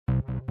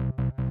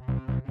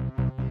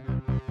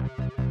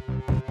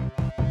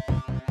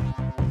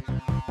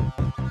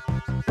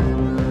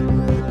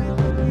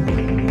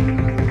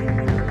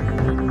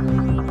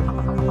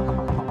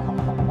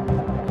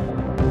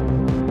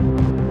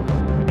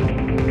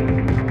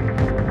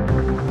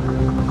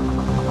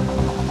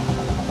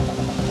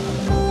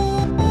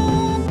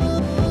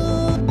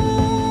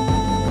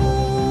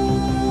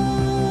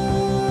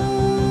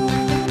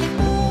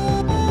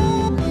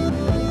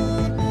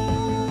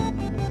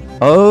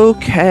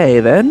Okay,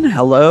 then.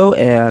 Hello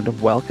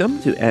and welcome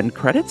to End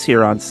Credits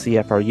here on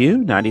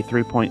CFRU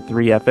 93.3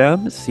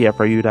 FM,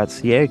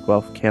 CFRU.ca,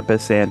 Guelph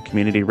Campus and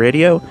Community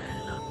Radio.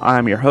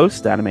 I'm your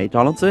host, Adam A.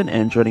 Donaldson,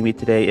 and joining me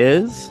today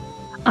is...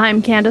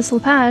 I'm Candace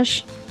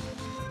Lepage.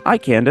 Hi,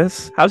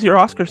 Candace. How's your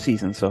Oscar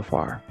season so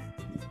far?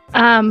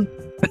 Um,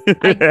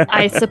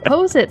 I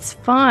suppose it's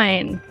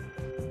fine.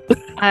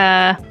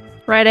 Right,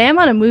 I am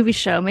on a movie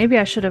show. Maybe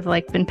I should have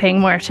been paying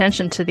more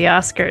attention to the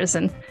Oscars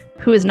and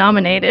who is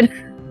nominated.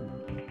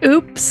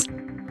 Oops.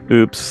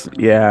 Oops.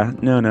 Yeah,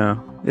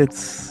 no.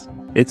 It's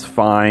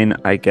fine,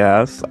 I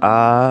guess.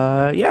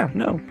 Yeah,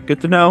 no.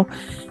 Good to know.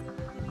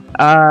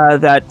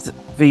 That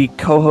the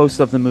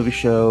co-host of the movie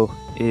show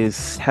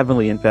is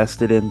heavily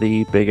invested in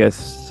the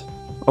biggest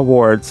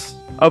awards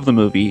of the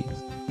movie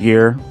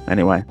year.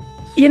 Anyway.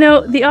 You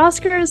know, the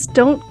Oscars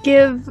don't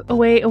give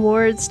away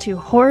awards to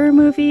horror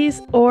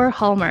movies or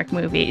Hallmark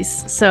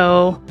movies.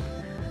 So,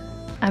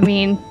 I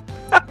mean,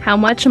 how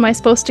much am I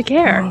supposed to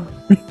care?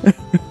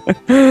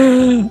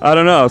 I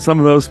don't know. Some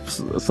of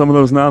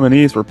those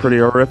nominees were pretty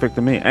horrific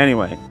to me.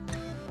 Anyway,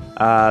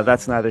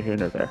 that's neither here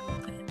nor there.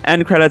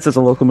 End Credits is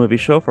a local movie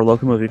show for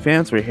local movie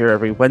fans. We're here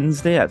every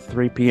Wednesday at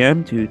 3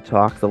 p.m. to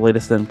talk the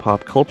latest in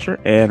pop culture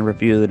and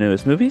review the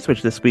newest movies,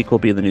 which this week will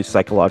be the new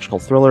psychological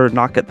thriller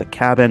Knock at the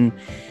Cabin,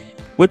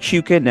 which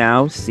you can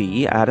now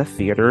see at a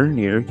theater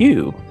near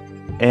you.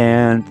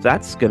 And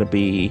that's going to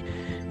be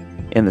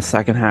in the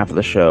second half of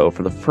the show.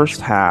 For the first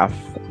half,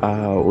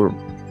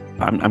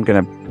 I'm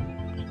going to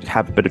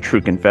have a bit of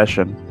true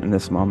confession in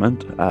this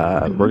moment.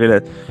 We're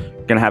gonna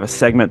have a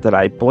segment that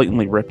I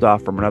blatantly ripped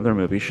off from another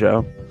movie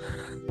show.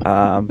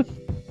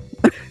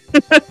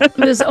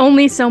 There's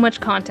only so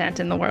much content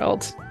in the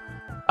world.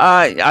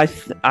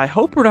 I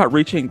hope we're not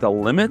reaching the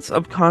limits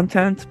of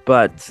content,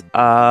 but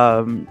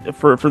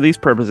for these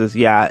purposes,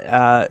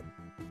 yeah.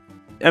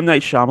 M.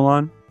 Night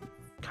Shyamalan,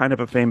 kind of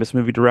a famous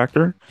movie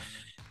director,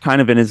 kind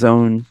of in his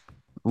own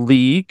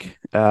league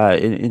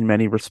in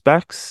many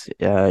respects.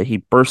 He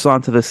bursts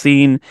onto the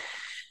scene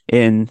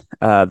in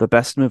the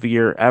best movie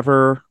year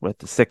ever with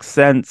The Sixth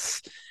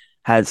Sense,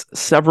 has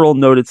several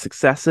noted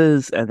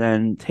successes, and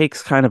then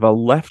takes kind of a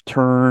left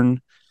turn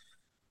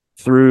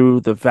through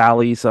the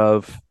valleys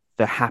of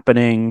The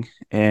Happening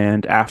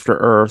and After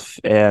Earth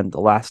and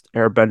The Last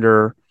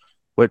Airbender,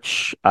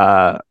 which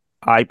I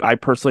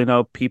personally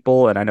know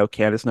people, and I know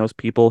Candace knows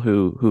people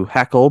who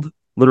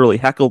literally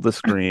heckled the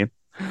screen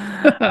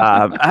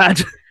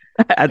at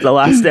The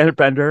Last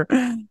Airbender.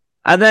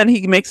 And then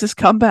he makes his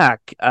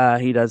comeback.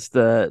 He does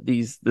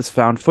this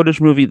found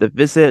footage movie, The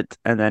Visit,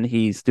 and then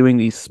he's doing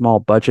these small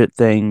budget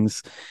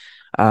things,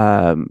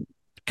 kind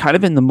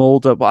of in the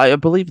mold of, I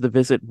believe The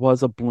Visit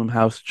was a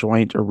Blumhouse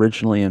joint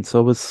originally, and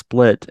so was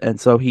Split. And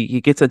so he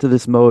gets into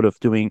this mode of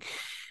doing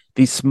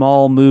these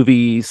small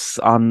movies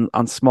on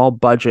small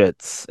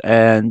budgets,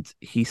 and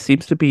he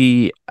seems to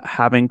be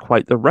having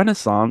quite the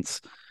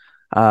renaissance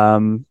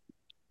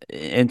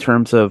in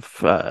terms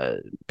of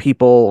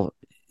people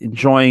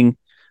enjoying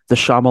the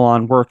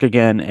Shyamalan work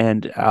again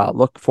and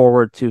look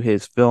forward to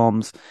his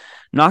films.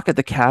 Knock at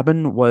the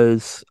Cabin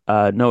was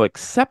no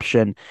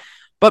exception.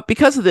 But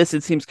because of this,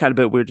 it seems kind of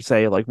a bit weird to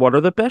say, like, what are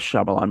the best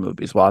Shyamalan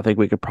movies? Well, I think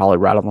we could probably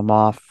rattle them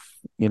off,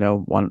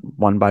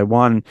 one by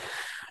one.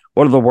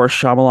 What are the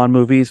worst Shyamalan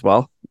movies?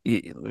 Well,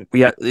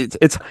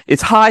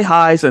 it's high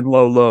highs and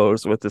low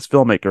lows with this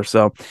filmmaker.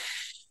 So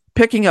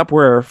picking up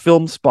where the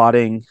Film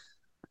Spotting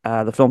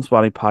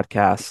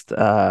podcast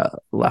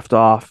left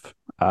off,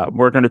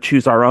 we're going to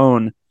choose our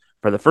own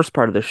for the first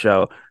part of the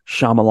show,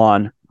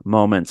 Shyamalan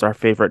moments, our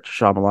favorite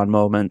Shyamalan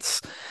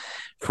moments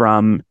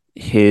from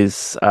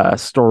his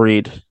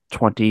storied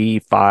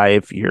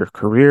 25-year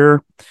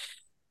career.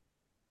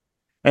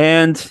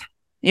 And,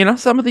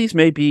 some of these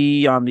may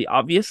be on the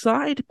obvious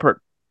side,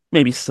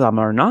 maybe some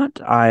are not.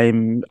 I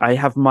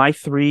have my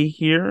three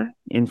here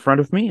in front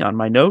of me on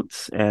my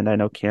notes, and I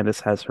know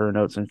Candace has her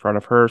notes in front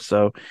of her,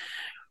 so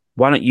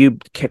why don't you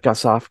kick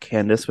us off,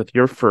 Candace, with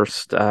your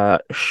first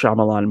favorite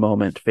Shyamalan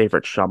moment?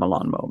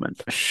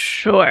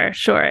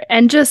 Sure.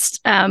 And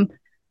just on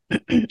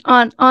the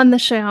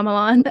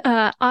Shyamalan,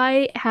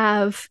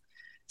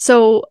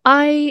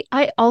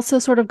 I also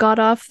sort of got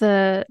off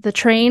the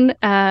train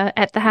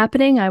at The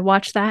Happening. I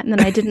watched that, and then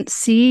I didn't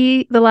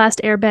see The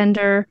Last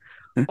Airbender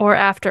or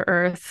After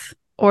Earth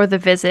or The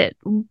Visit.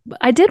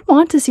 I did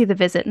want to see The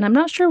Visit, and I'm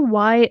not sure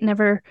why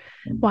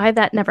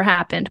that never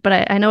happened,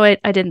 but I know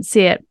I didn't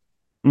see it.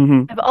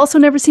 Mm-hmm. I've also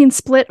never seen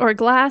Split or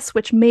Glass,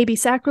 which may be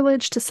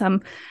sacrilege to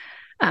some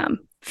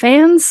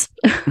fans,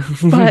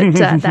 but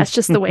that's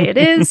just the way it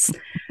is.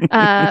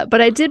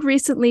 But I did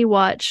recently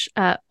watch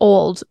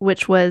Old,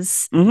 which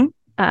was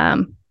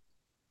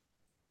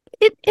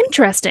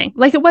interesting.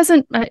 Like it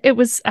wasn't, it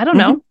was, I don't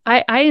know.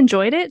 I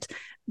enjoyed it,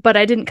 but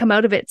I didn't come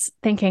out of it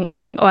thinking,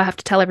 oh, I have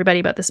to tell everybody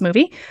about this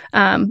movie.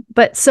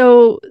 But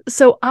so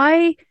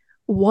I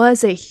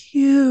was a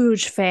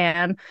huge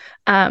fan.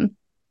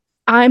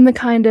 I'm the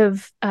kind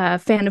of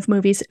fan of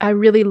movies. I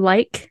really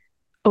like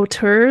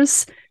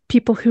auteurs,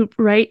 people who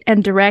write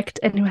and direct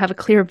and who have a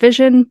clear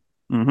vision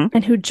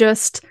and who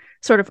just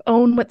sort of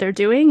own what they're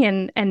doing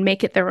and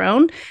make it their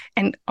own.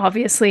 And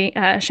obviously,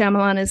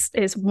 Shyamalan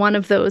is one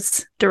of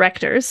those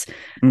directors.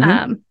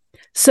 Mm-hmm.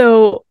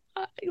 So,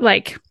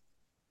 like,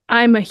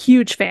 I'm a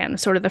huge fan of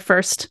sort of the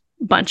first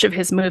bunch of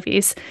his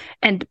movies,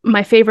 and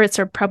my favorites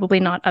are probably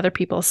not other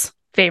people's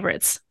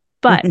favorites.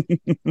 But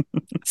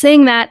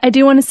saying that, I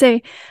do want to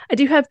say I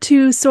do have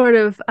two sort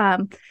of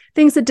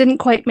things that didn't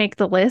quite make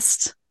the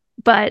list,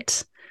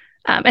 but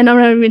and I'm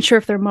not even sure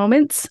if they're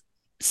moments.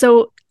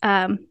 So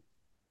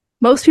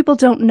most people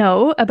don't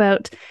know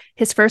about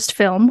his first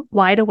film,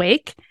 Wide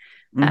Awake,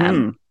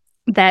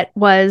 that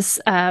was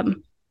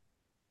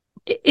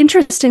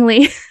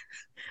interestingly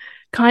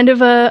kind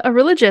of a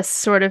religious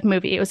sort of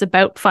movie. It was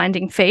about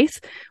finding faith,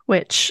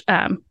 which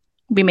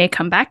we may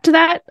come back to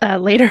that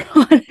later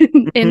on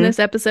in this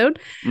episode.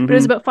 But it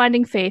was about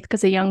finding faith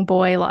because a young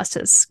boy lost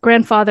his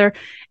grandfather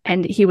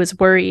and he was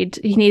worried.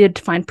 He needed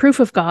to find proof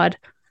of God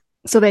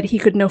so that he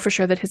could know for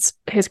sure that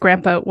his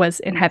grandpa was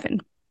in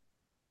heaven.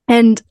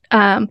 And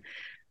I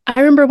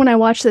remember when I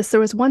watched this, there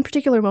was one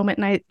particular moment,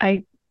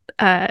 and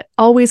I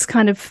always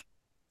kind of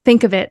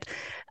think of it.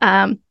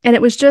 And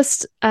it was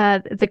just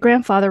the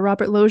grandfather,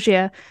 Robert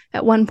Loggia,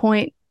 at one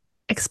point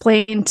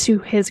explained to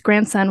his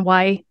grandson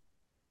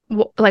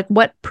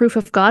what proof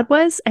of God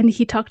was. And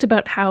he talked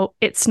about how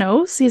it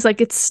snows. He's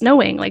like, it's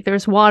snowing, like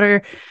there's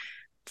water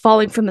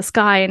falling from the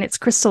sky and it's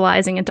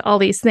crystallizing into all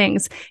these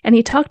things. And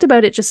he talked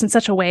about it just in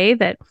such a way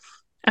that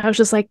I was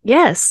just like,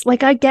 yes,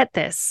 like I get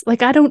this.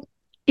 Like I don't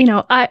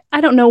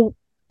know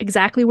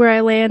exactly where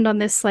I land on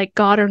this like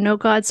God or no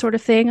God sort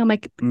of thing. I'm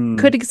like,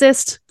 could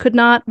exist, could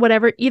not,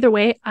 whatever. Either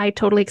way, I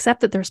totally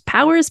accept that there's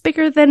powers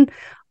bigger than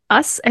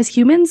us as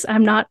humans.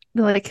 I'm not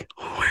like,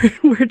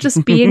 we're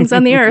just beings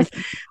on the earth.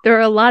 There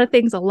are a lot of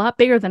things a lot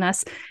bigger than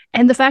us.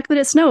 And the fact that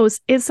it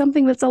snows is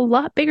something that's a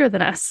lot bigger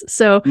than us.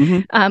 So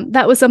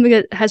that was something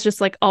that has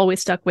just like always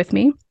stuck with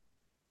me.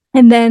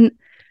 And then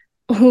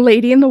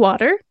Lady in the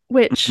Water,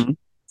 which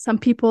some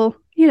people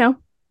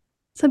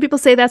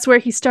say that's where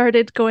he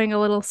started going a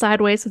little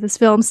sideways with his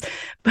films.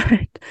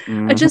 But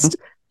I just,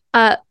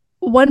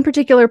 one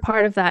particular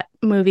part of that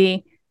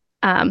movie,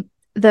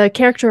 the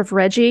character of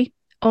Reggie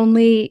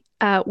only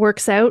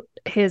works out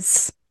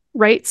his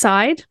right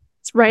side,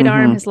 his right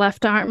arm, his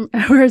left arm,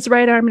 or his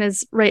right arm and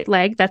his right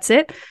leg. That's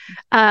it.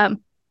 It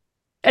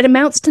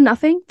amounts to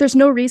nothing. There's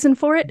no reason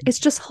for it. It's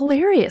just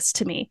hilarious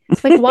to me.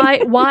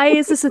 Like, why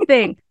is this a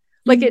thing?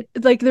 Like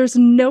there's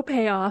no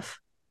payoff.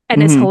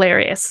 And it's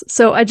hilarious.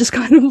 So I just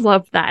kind of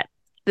love that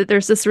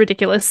there's this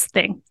ridiculous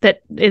thing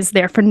that is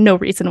there for no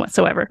reason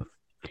whatsoever.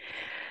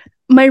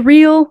 My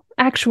real,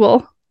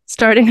 actual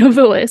starting of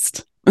the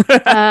list,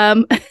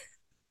 because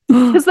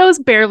those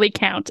barely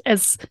count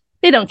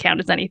they don't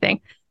count as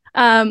anything.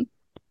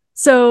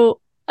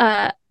 So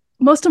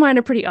most of mine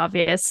are pretty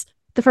obvious.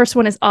 The first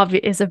one is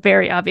a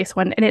very obvious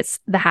one, and it's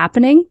The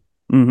Happening,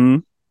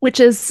 which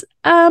is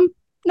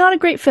not a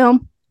great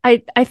film.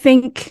 I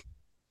think.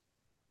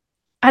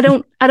 I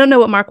don't know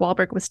what Mark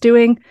Wahlberg was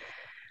doing.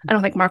 I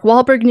don't think Mark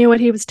Wahlberg knew what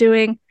he was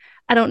doing.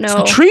 I don't know.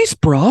 It's the trees,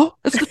 bro.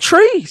 It's the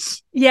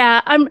trees.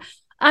 Yeah,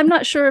 I'm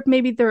not sure if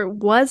maybe there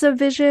was a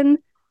vision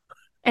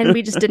and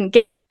we just didn't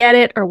get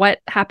it or what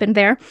happened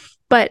there.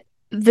 But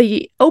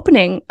the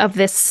opening of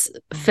this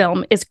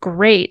film is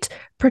great,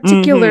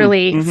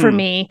 particularly for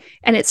me,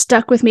 and it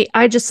stuck with me.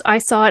 I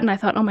saw it and I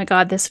thought, oh my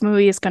God, this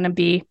movie is going to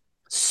be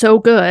so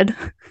good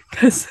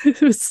because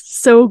it was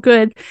so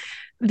good.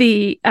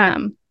 The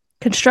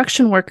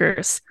construction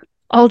workers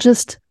all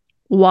just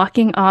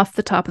walking off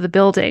the top of the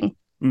building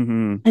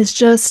is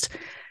just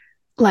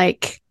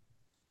like,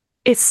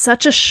 it's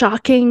such a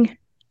shocking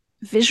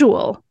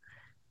visual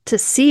to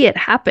see it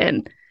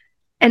happen.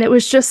 And it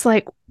was just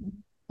like,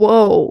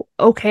 whoa,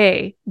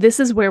 okay, this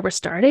is where we're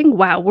starting.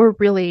 Wow, we're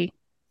really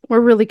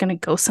going to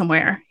go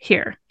somewhere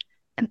here.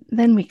 And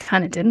then we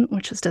kind of didn't,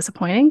 which was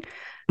disappointing.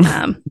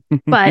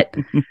 But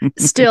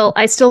still,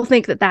 I still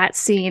think that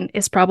scene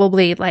is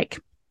probably like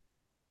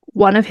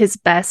one of his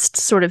best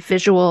sort of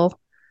visual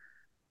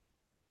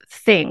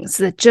things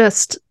that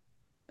just,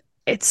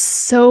 it's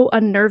so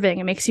unnerving.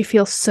 It makes you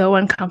feel so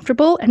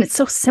uncomfortable and it's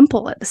so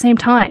simple at the same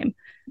time.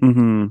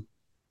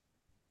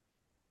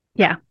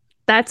 Yeah,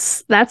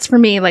 that's for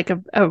me like a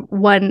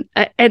one.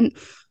 And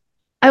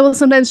I will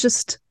sometimes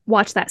just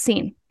watch that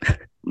scene.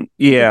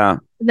 Yeah.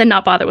 Then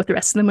not bother with the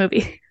rest of the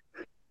movie.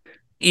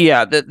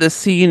 Yeah, the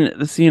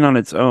scene on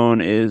its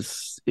own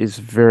is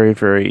very,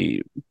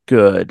 very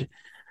good.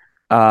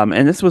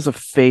 And this was a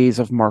phase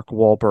of Mark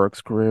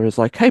Wahlberg's career. Is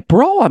like, hey,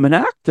 bro, I'm an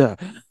actor.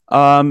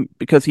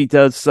 Because he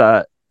does.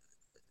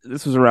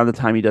 This was around the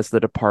time he does The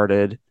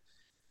Departed.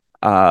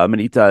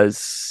 And he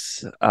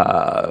does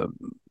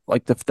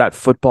like that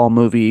football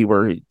movie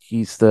where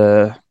he's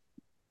the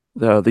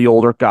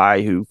older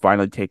guy who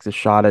finally takes a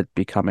shot at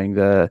becoming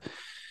the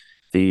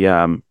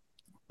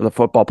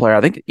football player.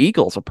 I think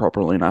Eagles,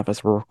 appropriately enough,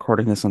 as we're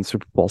recording this on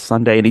Super Bowl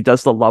Sunday, and he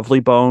does The Lovely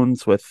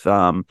Bones with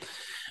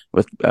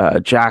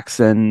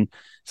Jackson.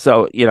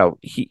 So, you know,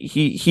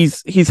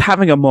 he's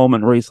having a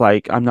moment where he's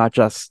like, I'm not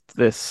just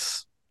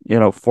this, you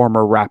know,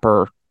 former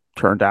rapper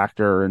turned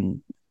actor,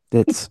 and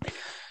it's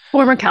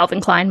Former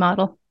Calvin Klein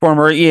model.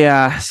 former,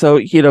 yeah. So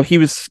he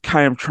was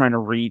kind of trying to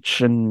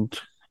reach, and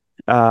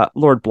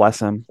Lord bless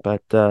him,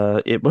 but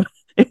it was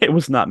it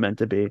was not meant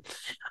to be.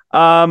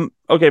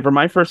 Okay, for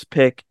my first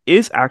pick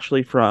is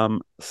actually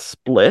from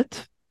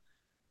Split,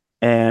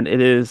 and it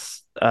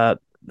is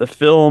the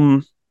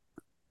film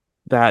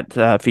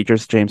that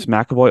features James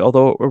McAvoy,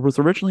 although it was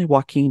originally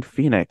Joaquin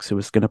Phoenix who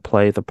was going to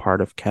play the part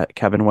of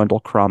Kevin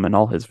Wendell Crumb and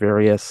all his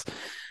various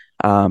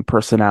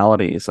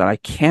personalities. And I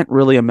can't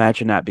really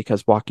imagine that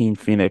because Joaquin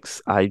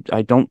Phoenix, I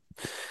don't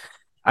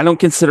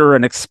consider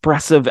an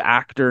expressive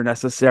actor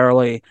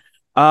necessarily.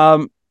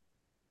 Um,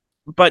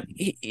 but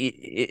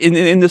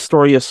in the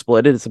story of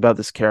Split, it's about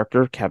this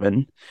character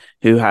Kevin,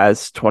 who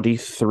has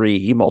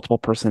 23 multiple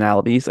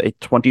personalities. A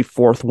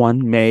 24th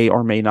one may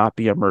or may not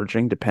be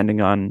emerging, depending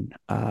on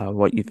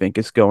what you think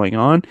is going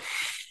on.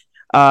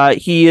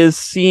 He is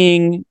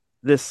seeing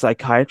this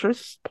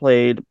psychiatrist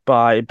played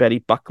by Betty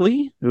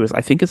Buckley, who is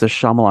I think is a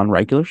Shyamalan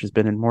regular. She's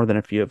been in more than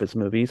a few of his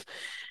movies,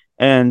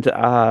 and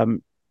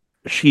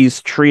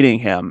she's treating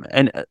him.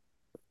 And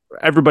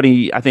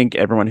everybody, I think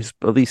everyone who's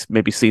at least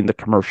maybe seen the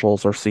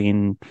commercials or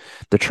seen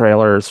the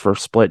trailers for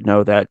Split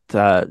know that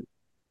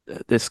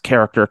this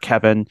character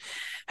Kevin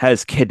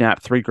has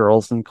kidnapped three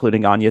girls,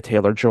 including Anya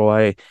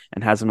Taylor-Joy,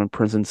 and has them in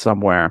prison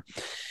somewhere.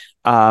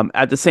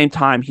 At the same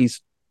time,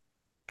 he's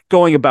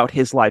going about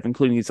his life,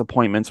 including these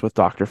appointments with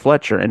Dr.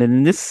 Fletcher. And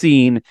in this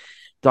scene,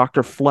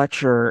 Dr.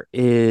 Fletcher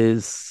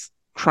is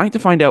trying to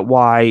find out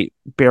why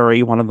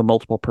Barry, one of the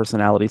multiple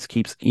personalities,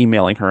 keeps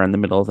emailing her in the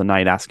middle of the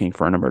night asking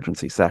for an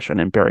emergency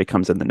session. And Barry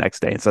comes in the next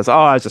day and says, "Oh,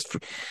 I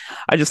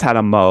just had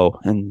a mo,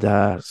 and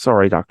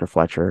sorry, Dr.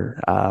 Fletcher."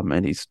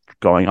 And he's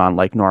going on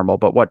like normal.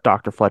 But what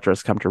Dr. Fletcher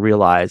has come to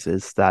realize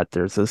is that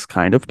there's this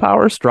kind of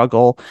power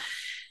struggle,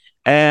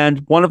 and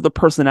one of the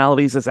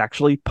personalities is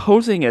actually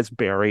posing as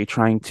Barry,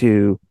 trying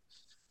to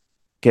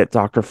get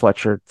Dr.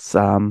 Fletcher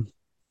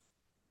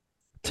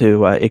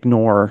to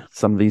ignore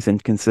some of these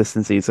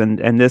inconsistencies.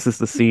 And this is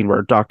the scene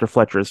where Dr.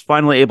 Fletcher is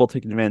finally able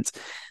to convince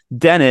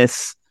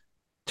Dennis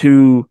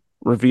to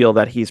reveal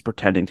that he's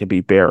pretending to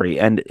be Barry.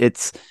 And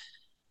it's,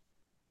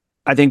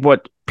 I think,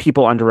 what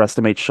people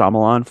underestimate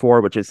Shyamalan for,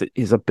 which is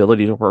his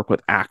ability to work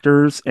with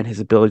actors and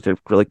his ability to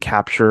really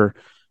capture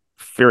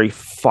very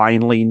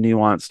finely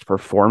nuanced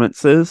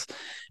performances.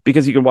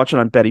 Because you can watch it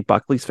on Betty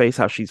Buckley's face,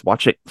 how she's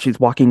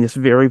walking this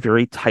very,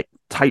 very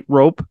tight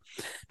rope,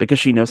 because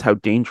she knows how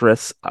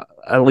dangerous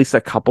at least a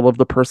couple of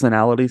the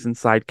personalities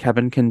inside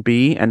Kevin can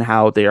be, and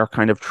how they are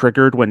kind of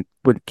triggered when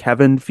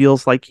Kevin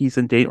feels like he's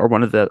in danger, or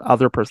one of the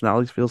other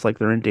personalities feels like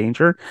they're in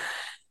danger.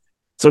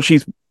 So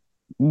she's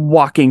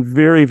walking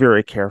very,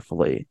 very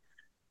carefully.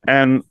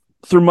 And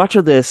through much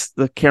of this,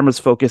 the camera's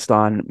focused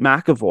on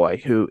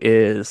McAvoy, who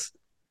is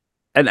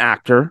an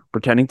actor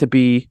pretending to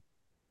be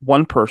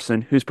one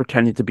person who's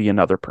pretending to be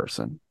another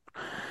person.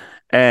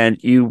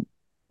 And you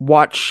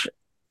watch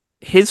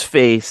his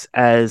face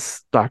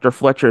as Dr.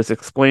 Fletcher is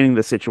explaining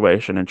the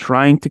situation and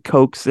trying to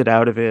coax it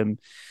out of him.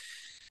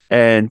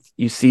 And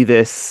you see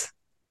this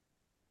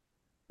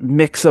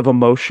mix of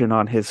emotion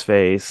on his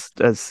face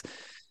as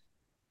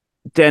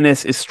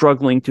Dennis is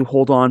struggling to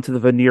hold on to the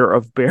veneer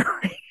of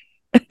Barry.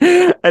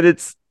 And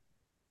it's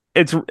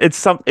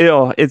something,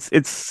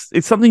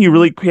 it's something you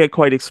really can't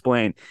quite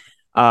explain,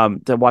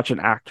 to watch an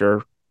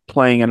actor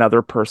playing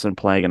another person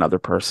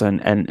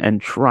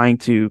and trying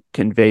to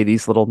convey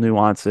these little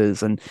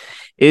nuances. And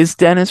is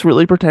Dennis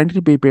really pretending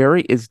to be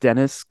Barry? Is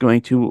Dennis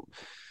going to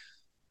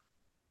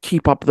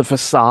keep up the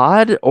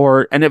facade,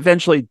 and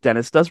eventually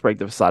Dennis does break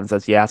the facade and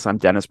says, "Yes, I'm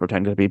Dennis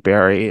pretending to be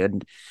Barry."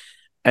 And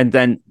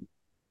then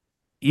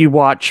you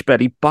watch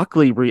Betty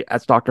Buckley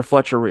as Dr.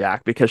 Fletcher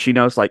react, because she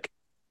knows, like,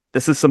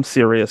 this is some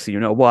serious,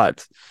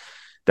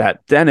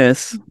 that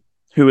Dennis,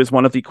 who is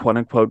one of the quote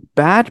unquote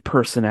bad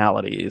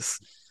personalities,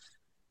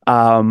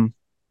 and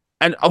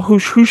who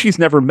she's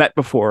never met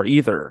before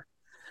either,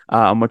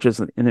 which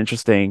is an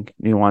interesting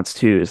nuance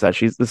too, is that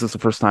this is the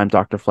first time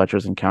Dr.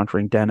 Fletcher's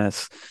encountering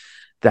Dennis,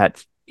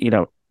 that,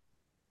 and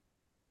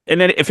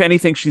then if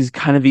anything, she's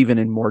kind of even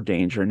in more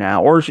danger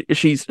now, or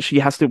she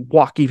has to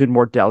walk even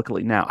more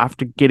delicately now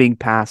after getting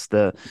past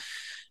the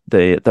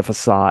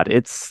facade.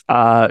 It's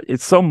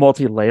so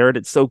multi-layered,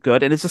 it's so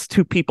good, and it's just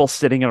two people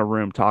sitting in a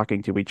room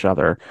talking to each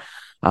other,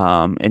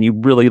 and you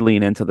really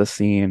lean into the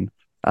scene,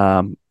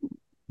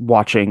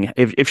 watching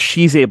if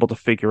she's able to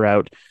figure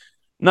out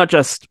not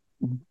just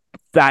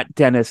that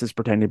Dennis is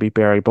pretending to be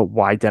Barry, but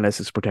why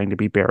Dennis is pretending to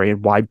be Barry,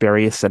 and why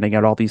Barry is sending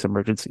out all these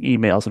emergency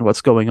emails, and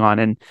what's going on,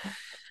 and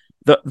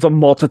the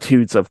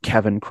multitudes of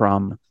Kevin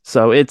Crumb.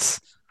 So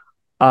it's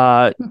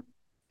also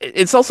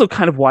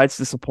kind of why it's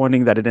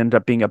disappointing that it ended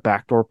up being a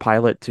backdoor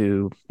pilot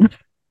to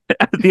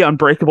the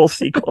Unbreakable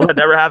sequel that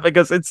never happened,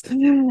 because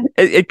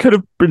it could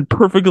have been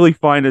perfectly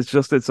fine as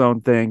just its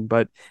own thing.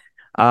 But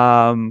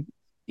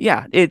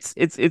yeah,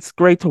 it's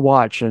great to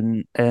watch,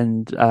 and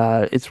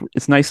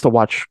it's nice to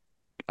watch,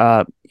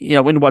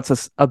 in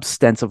what's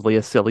ostensibly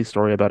a silly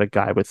story about a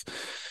guy with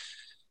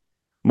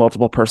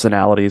multiple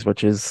personalities,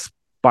 which is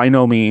by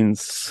no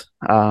means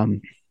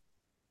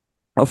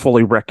a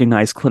fully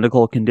recognized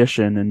clinical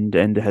condition,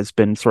 and has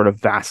been sort of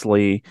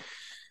vastly,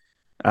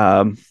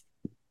 um,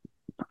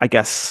 I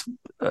guess,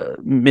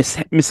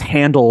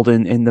 mishandled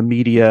in the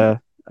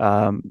media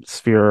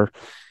sphere.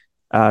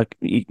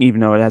 Even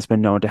though it has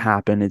been known to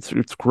happen, it's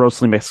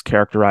grossly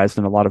mischaracterized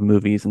in a lot of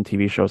movies and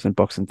TV shows and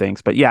books and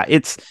things. But yeah,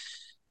 it's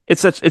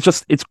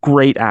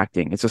great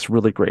acting. It's just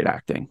really great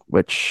acting,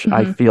 which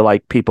I Mhm. feel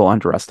like people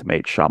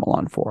underestimate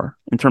Shyamalan for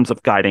in terms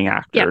of guiding Yeah.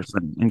 actors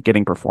and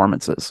getting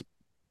performances.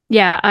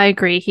 Yeah, I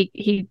agree.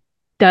 He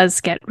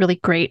does get really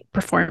great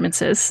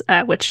performances,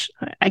 which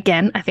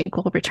again I think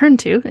we'll return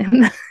to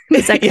in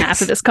the second half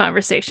of Yes. this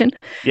conversation.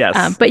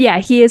 Yes. But yeah,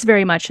 he is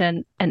very much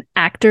an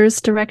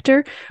actor's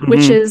director,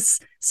 which Hmm. is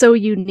so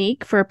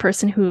unique for a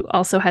person who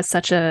also has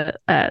such a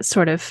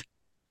sort of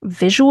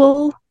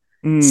visual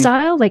Mm.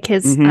 style. Like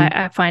Hmm.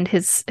 I find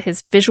his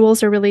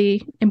visuals are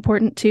really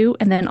important too,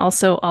 and then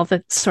also all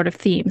the sort of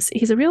themes.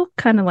 He's a real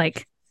kind of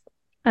like,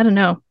 I don't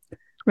know,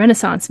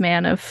 Renaissance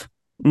man of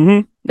Hmm.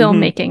 Hmm.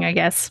 filmmaking, I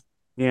guess.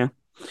 Yeah.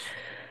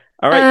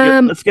 All right.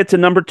 Um, Let's get to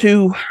number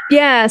two.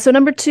 yeah. So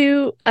number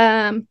two,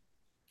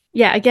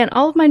 yeah, again,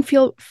 all of mine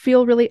feel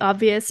really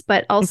obvious,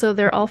 but also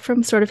they're all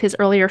from sort of his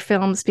earlier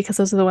films because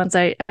those are the ones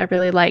I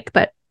really like.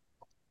 But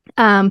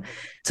um,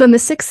 so in The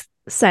Sixth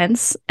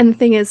Sense, and the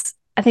thing is,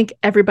 I think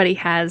everybody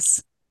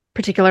has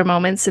particular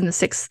moments in The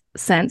Sixth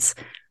Sense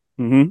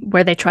Hmm.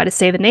 where they try to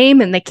say the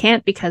name and they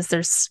can't because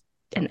there's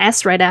an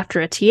S right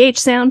after a TH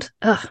sound.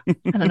 Ugh,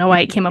 I don't know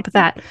why he came up with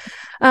that.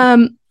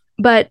 Um,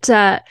 but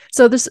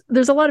so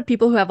there's a lot of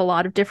people who have a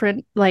lot of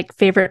different like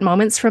favorite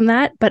moments from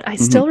that. But I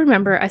Hmm. still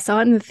remember I saw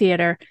it in the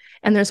theater,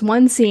 and there's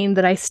one scene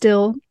that I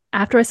still,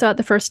 after I saw it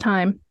the first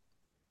time,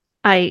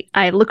 I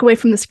look away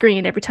from the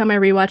screen every time I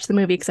rewatch the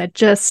movie because I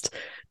just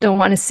don't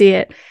want to see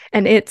it.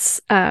 And it's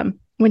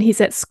when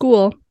he's at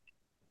school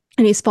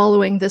and he's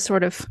following this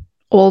sort of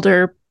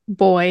older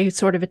boy,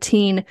 sort of a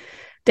teen,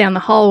 down the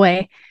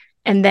hallway,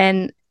 and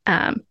then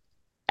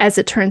as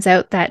it turns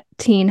out, that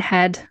teen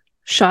had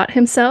shot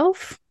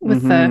himself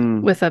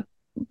Hmm. with a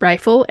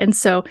rifle, and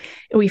so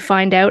we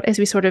find out as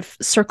we sort of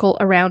circle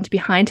around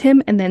behind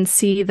him and then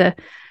see the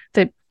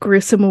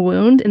gruesome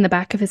wound in the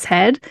back of his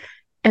head.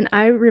 And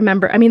I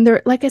remember, I mean,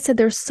 there, like I said,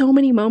 there's so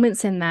many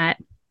moments in that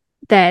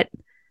that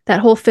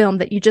whole film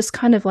that you just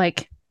kind of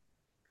like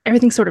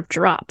everything sort of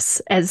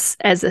drops as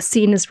a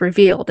scene is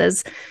revealed,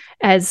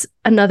 as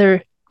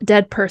another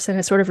dead person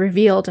is sort of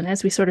revealed, and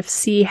as we sort of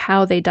see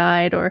how they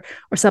died or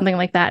something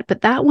like that.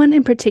 But that one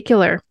in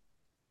particular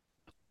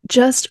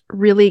just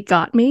really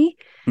got me,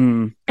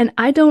 Mm. and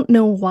I don't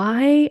know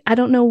why. I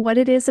don't know what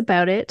it is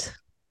about it,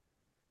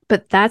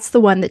 but that's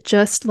the one that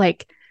just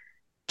like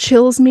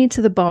chills me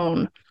to the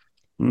bone.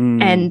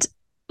 Mm. And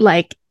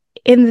like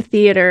in the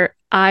theater,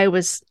 I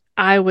was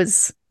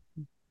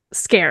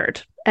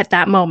scared at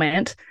that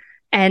moment.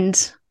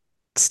 And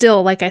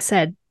still, like I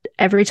said,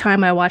 every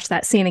time I watch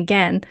that scene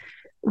again,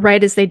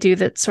 right as they do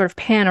that sort of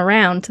pan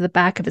around to the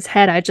back of his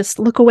head, I just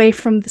look away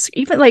from this.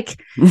 Even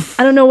like,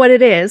 I don't know what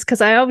it is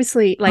because I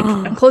obviously, like,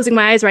 I'm closing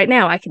my eyes right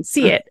now. I can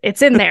see it.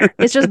 It's in there.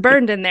 It's just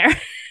burned in there.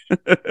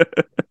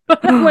 But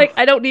I'm like,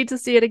 I don't need to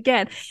see it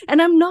again.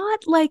 And I'm not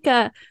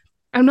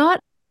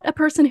a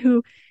person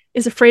who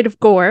is afraid of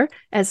gore,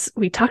 as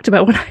we talked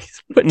about when I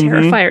put Hmm.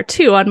 Terrifier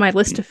 2 on my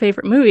list of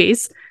favorite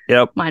movies.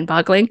 Yep. Mind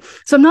boggling.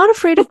 So I'm not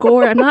afraid of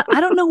gore. I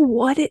don't know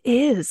what it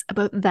is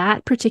about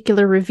that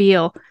particular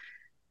reveal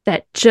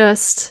that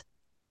just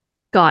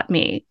got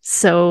me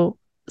so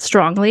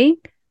strongly,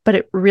 but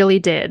it really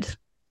did.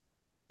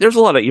 There's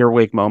a lot of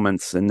earwig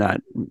moments in that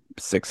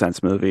Sixth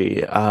Sense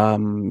movie.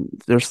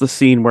 There's the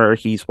scene where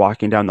he's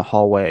walking down the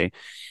hallway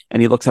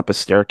and he looks up a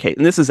staircase.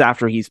 And this is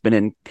after he's been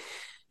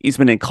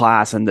in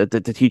class, and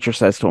the teacher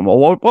says to him, "Well,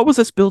 what was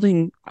this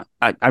building?"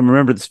 I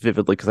remember this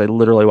vividly because I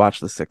literally watched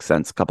The Sixth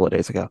Sense a couple of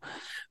days ago.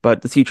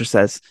 But the teacher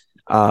says,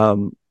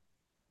 um,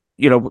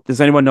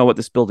 does anyone know what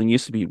this building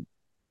used to be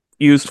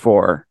used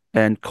for?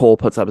 And Cole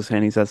puts up his hand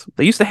and he says,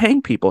 "They used to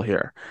hang people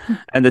here."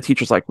 And the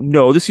teacher's like,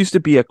 "No, this used to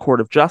be a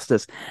court of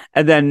justice."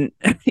 And then,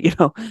 you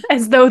know,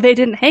 As though they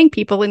didn't hang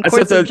people in I said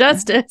courts of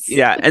justice.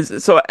 yeah. And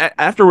so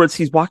afterwards,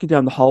 he's walking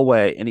down the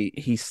hallway and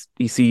he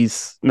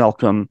sees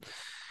Malcolm,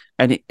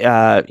 and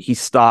he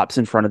stops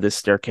in front of this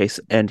staircase,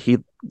 and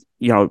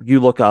you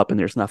look up and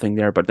there's nothing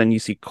there, but then you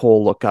see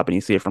Cole look up and you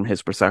see it from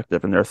his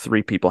perspective, and there are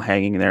three people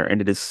hanging there, and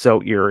it is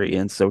so eerie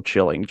and so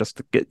chilling just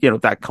to get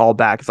that call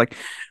back. It's like,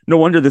 no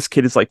wonder this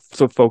kid is like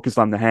so focused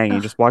on the hanging. He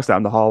Ugh. just walks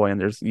down the hallway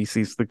and he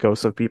sees the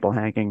ghosts of people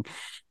hanging.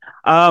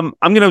 I'm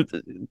gonna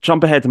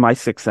jump ahead to my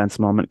Sixth Sense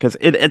moment because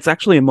it's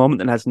actually a moment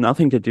that has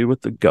nothing to do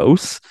with the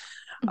ghosts.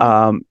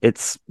 Mhm.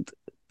 It's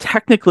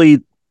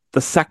technically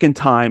the second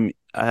time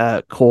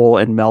Cole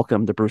and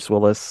Malcolm, the Bruce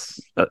Willis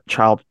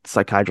child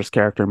psychiatrist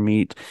character,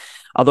 meet.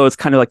 Although it's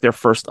kind of like their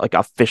first like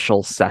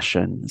official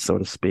session, so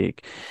to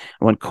speak,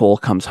 when Cole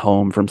comes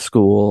home from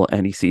school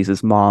and he sees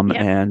his mom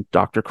Yeah. and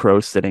Dr. Crow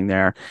sitting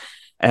there,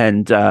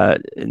 and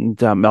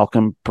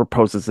Malcolm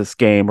proposes this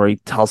game where he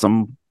tells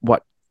him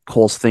what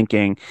Cole's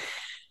thinking,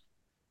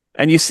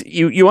 And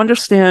you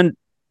understand,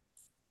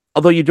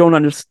 although you don't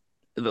understand,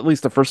 at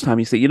least the first time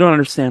you see it, you don't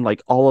understand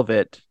like all of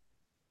it,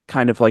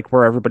 kind of like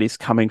where everybody's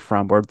coming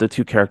from, where the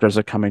two characters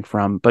are coming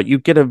from, but you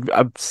get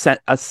a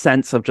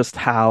sense of just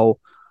how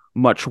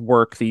much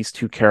work these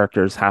two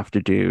characters have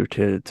to do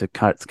to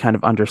kind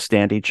of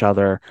understand each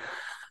other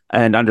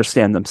and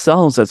understand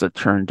themselves, as it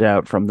turned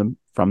out, from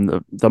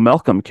the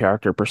Malcolm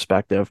character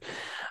perspective.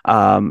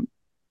 Um,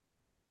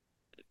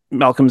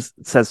 Malcolm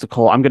says to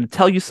Cole, "I'm going to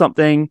tell you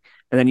something,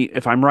 and then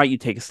if I'm right, you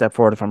take a step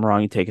forward. If I'm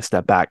wrong, you take a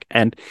step back."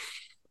 And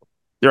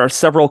there are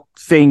several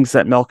things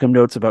that Malcolm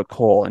notes about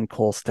Cole, and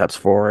Cole steps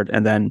forward,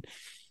 and then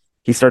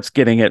he starts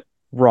getting it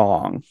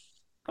wrong,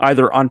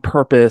 either on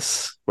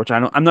purpose, which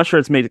I'm not sure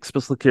it's made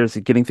explicitly clear. Is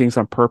he getting things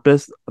on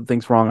purpose,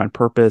 things wrong on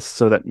purpose,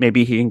 so that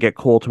maybe he can get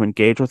Cole to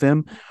engage with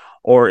him,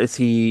 or is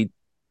he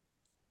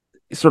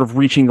sort of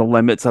reaching the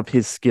limits of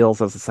his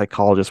skills as a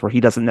psychologist, where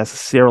he doesn't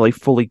necessarily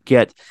fully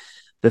get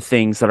the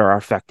things that are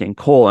affecting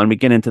Cole? And we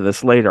get into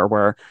this later,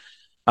 where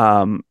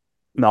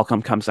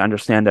Malcolm comes to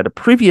understand that a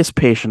previous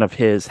patient of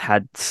his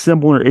had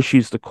similar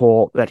issues to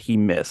Cole that he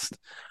missed.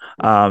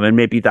 And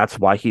maybe that's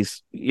why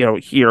he's,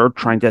 here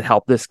trying to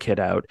help this kid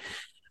out.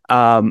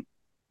 And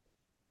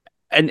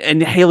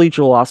Haley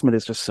Joel Osment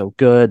is just so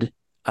good.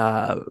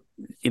 I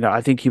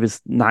think he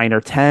was 9 or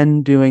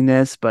 10 doing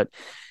this, but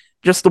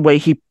just the way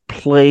he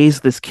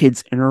plays this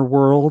kid's inner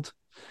world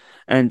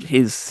and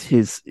his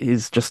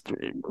just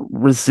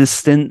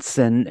resistance,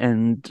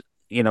 and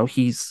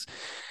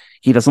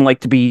he doesn't like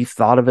to be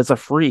thought of as a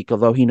freak,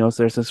 although he knows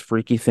there's this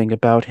freaky thing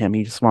about him.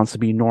 He just wants to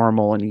be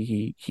normal, and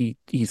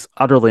he's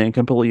utterly and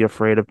completely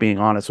afraid of being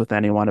honest with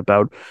anyone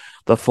about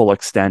the full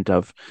extent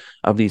of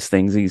these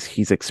things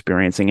he's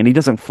experiencing, and he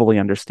doesn't fully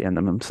understand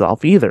them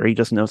himself either. He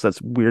just knows that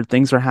weird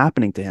things are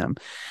happening to him,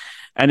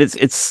 and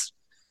it's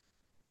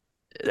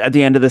at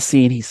the end of the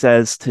scene, he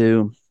says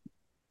to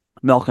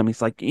Malcolm,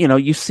 he's like,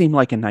 you seem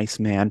like a nice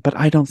man, but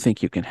I don't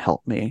think you can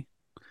help me,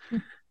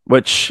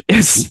 which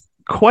is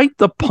quite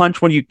the punch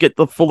when you get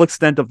the full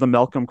extent of the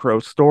Malcolm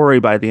Crowe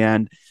story by the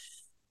end.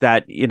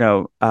 That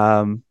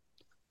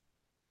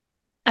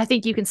I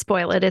think you can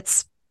spoil it.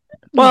 It's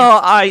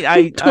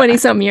I 20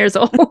 some years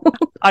old.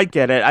 I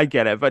get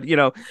it, but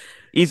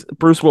he's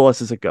Bruce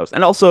Willis is a ghost.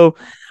 And also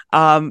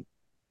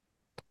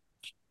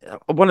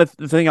one of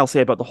the thing I'll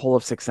say about the whole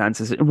of Sixth Sense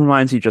is it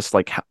reminds you just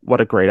like what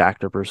a great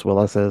actor Bruce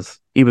Willis is.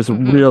 He was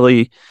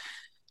really,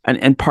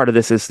 and part of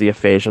this is the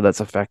aphasia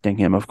that's affecting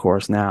him, of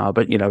course, now.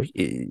 But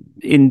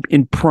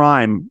in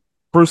prime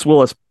Bruce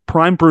Willis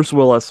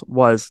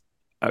was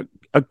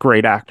a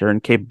great actor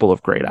and capable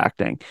of great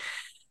acting.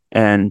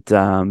 And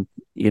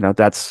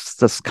that's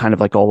just kind of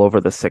like all over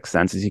the Sixth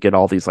Sense. You get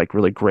all these like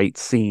really great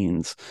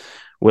scenes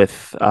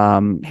with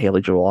Haley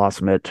Joel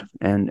Osment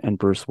and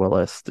Bruce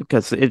Willis,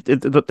 because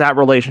that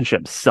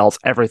relationship sells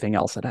everything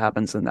else that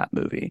happens in that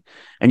movie,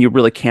 and you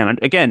really can't,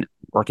 again,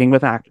 working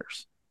with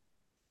actors.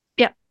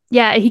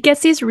 Yeah, he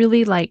gets these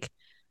really like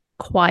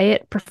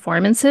quiet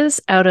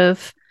performances out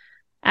of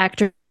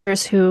actors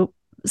who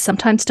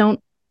sometimes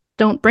don't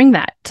bring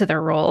that to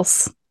their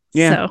roles.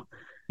 Yeah.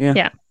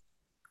 All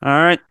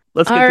right,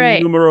 let's get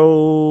to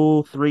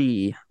numero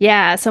 3.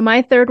 Yeah, so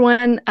my third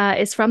one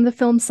is from the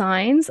film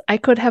Signs. I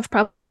could have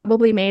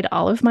probably made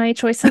all of my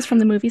choices from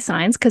the movie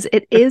Signs because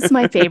it is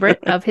my favorite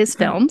of his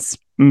films.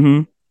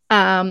 Mm-hmm.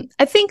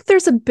 I think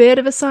there's a bit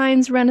of a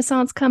Signs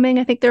renaissance coming.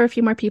 I think there are a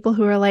few more people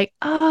who are like,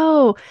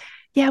 oh,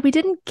 yeah, we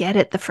didn't get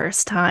it the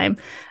first time.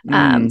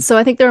 So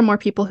I think there are more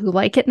people who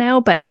like it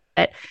now, but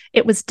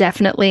it was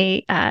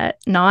definitely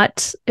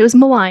not, it was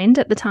maligned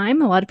at the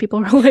time. A lot of people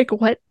were like,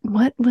 what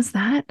was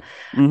that?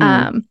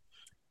 Mm-hmm.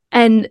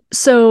 And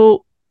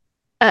so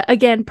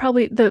again,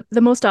 probably the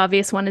most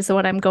obvious one is the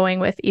one I'm going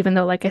with, even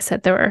though, like I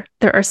said, there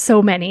are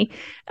so many,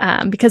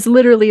 because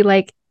literally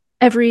like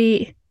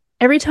every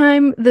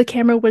time the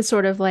camera would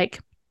sort of like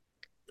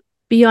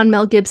be on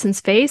Mel Gibson's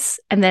face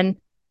and then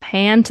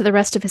pan to the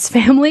rest of his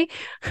family,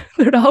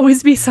 there'd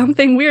always be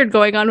something weird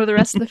going on with the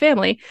rest of the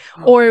family,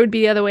 or it would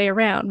be the other way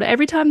around. But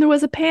every time there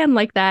was a pan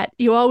like that,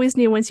 you always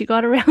knew once you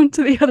got around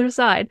to the other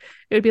side,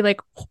 it would be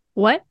like,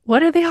 what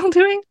are they all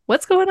doing?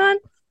 What's going on?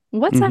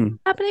 What's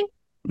happening?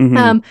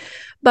 Mm-hmm.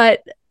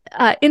 But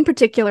in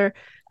particular,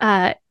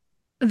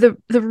 the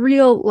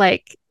real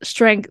like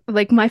strength,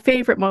 like my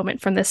favorite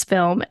moment from this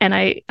film, and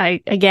I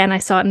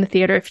saw it in the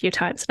theater a few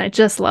times and I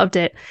just loved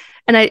it,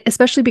 and I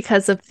especially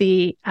because of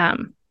the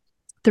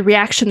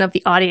reaction of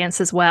the audience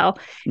as well.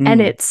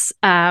 And it's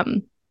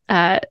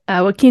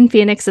Joaquin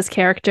Phoenix's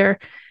character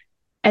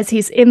as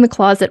he's in the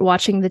closet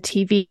watching the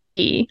TV.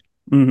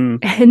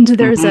 And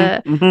there's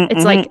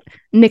it's like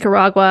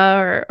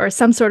Nicaragua or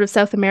some sort of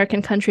South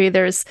American country.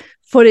 There's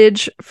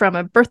footage from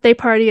a birthday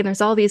party and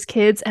there's all these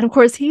kids. And of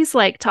course he's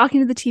like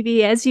talking to the TV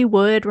as you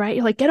would, right?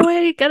 You're like, get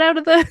away, get out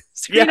of the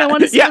screen. I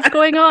want to see what's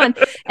going on.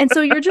 And so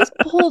you're just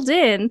pulled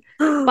in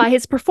by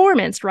his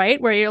performance,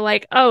 right? Where you're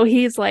like, oh,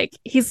 he's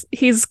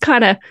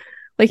kind of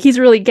like, he's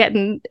really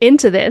getting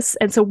into this.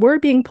 And so we're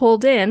being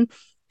pulled in,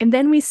 and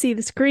then we see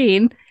the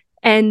screen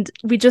and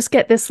we just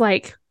get this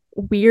like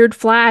weird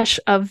flash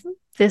of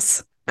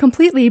this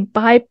completely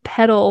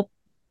bipedal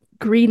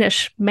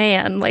greenish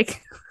man,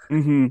 like,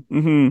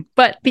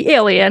 but the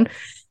alien.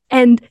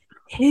 And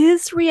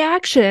his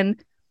reaction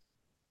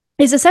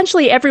is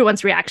essentially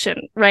everyone's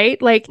reaction,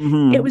 right? Like,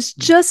 it was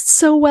just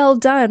so well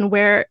done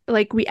where,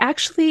 like, we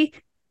actually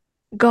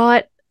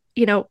got,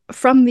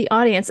 from the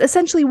audience,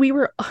 essentially, we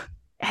were,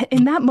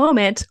 in that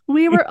moment,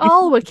 we were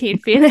all Joaquin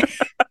Phoenix.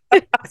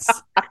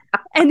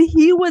 And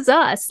he was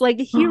us. Like,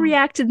 he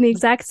reacted in the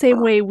exact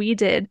same way we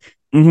did,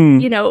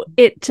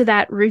 it to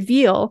that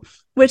reveal,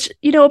 which,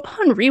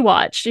 upon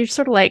rewatch, you're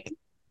sort of like,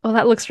 well,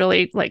 that looks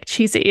really like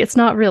cheesy. It's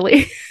not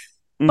really.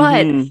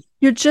 But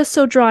you're just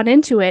so drawn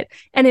into it.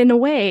 And in a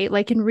way,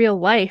 like in real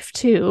life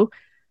too,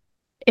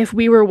 if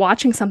we were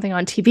watching something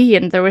on TV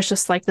and there was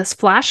just like this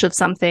flash of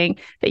something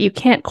that you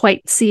can't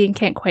quite see and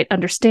can't quite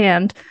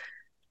understand,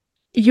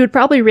 you would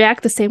probably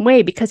react the same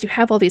way because you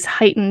have all these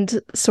heightened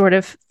sort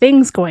of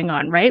things going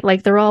on, right?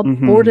 Like they're all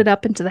boarded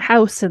up into the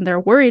house and they're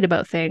worried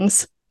about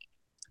things.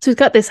 So we've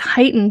got this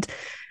heightened,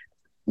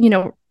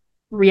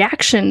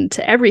 reaction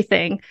to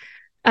everything.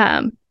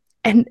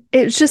 And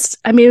it was just,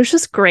 it was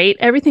just great.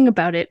 Everything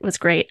about it was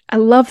great. I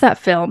love that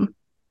film.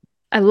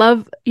 I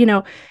love,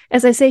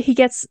 as I say,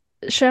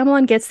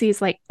 Shyamalan gets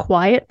these like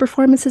quiet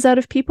performances out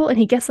of people, and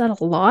he gets that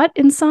a lot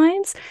in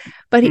Signs,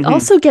 but he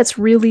also gets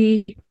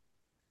really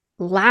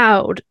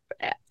loud,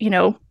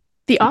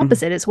 the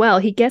opposite as well.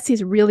 He gets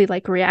these really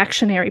like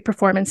reactionary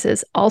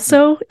performances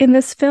also in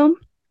this film.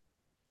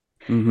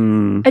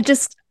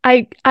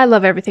 I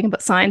love everything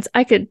about Signs.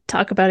 I could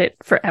talk about it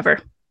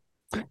forever.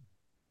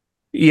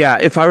 Yeah,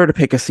 if I were to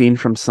pick a scene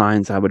from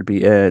Signs, that would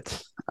be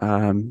it,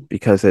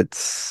 because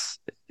it's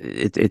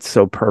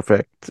so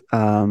perfect,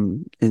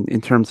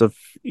 in terms of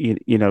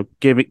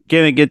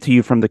giving it to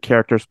you from the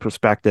character's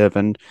perspective,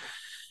 and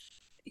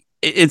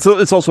it's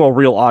also a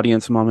real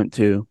audience moment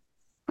too.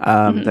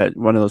 That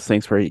one of those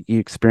things where you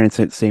experience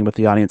it seeing with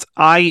the audience.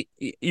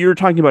 You're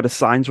talking about a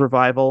Signs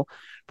revival.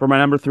 For my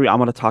number 3, I'm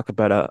going to talk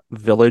about a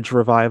Village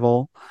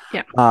revival.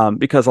 Yeah.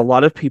 Because a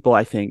lot of people,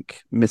 I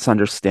think,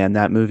 misunderstand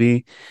that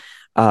movie.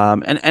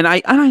 And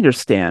I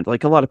understand,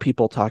 like, a lot of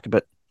people talk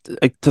about,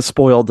 like, to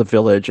spoil the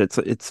Village.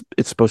 It's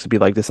supposed to be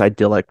like this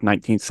idyllic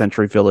 19th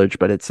century village,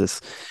 but it's this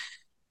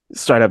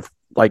sort of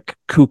like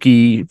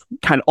kooky,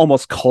 kind of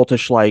almost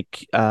cultish,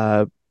 like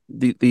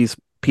these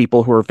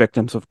people who are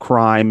victims of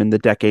crime in the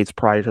decades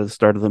prior to the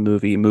start of the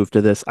movie move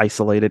to this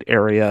isolated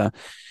area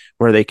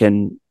where they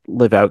can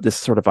live out this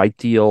sort of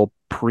ideal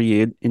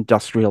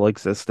pre-industrial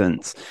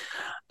existence.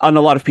 And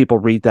a lot of people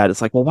read that,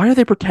 it's like, well, why are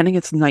they pretending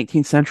it's the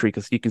 19th century?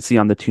 Because you can see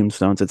on the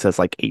tombstones it says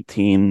like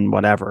 18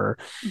 whatever.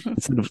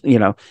 Instead of,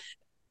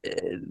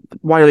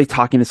 why are they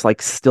talking this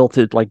like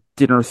stilted, like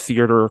dinner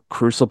theater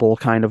crucible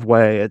kind of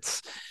way?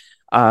 It's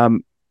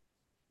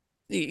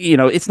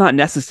it's not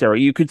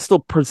necessary. You could still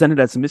present it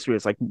as a mystery.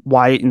 It's like,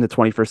 why in the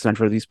 21st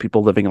century are these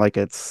people living like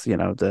it's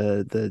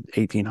the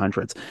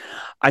 1800s?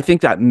 I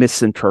think that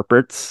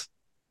misinterprets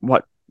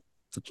what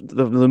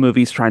the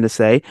movie's trying to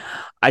say.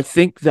 I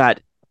think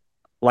that,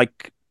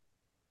 like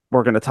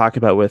we're going to talk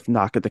about with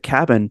Knock at the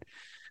Cabin,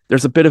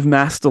 there's a bit of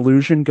mass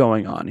delusion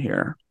going on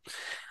here.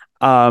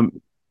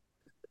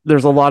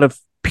 There's a lot of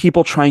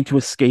people trying to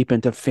escape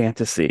into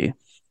fantasy,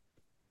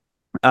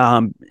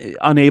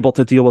 unable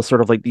to deal with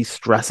sort of like these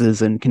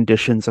stresses and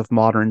conditions of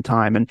modern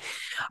time. And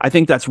I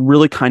think that's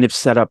really kind of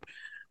set up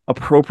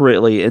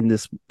appropriately in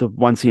the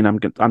one scene I'm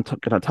going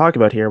to talk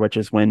about here, which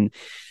is when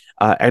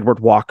Edward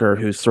Walker,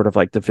 who's sort of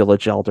like the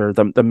village elder,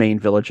 the main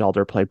village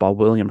elder, played by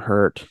William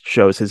Hurt,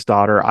 shows his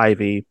daughter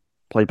Ivy,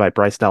 played by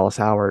Bryce Dallas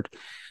Howard,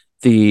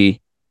 the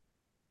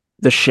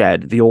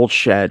old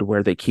shed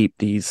where they keep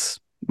these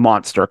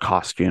monster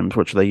costumes,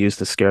 which they use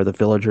to scare the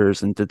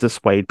villagers and to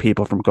dissuade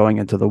people from going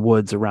into the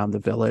woods around the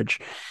village.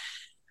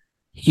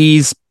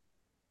 He's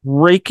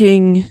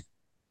breaking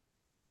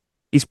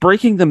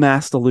the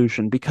mass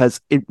delusion, because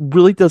it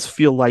really does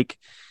feel like,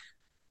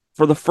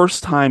 for the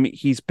first time,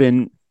 he's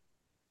been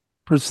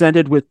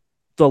presented with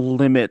the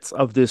limits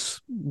of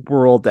this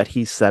world that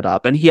he set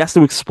up, and he has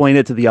to explain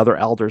it to the other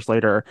elders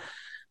later.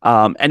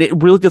 And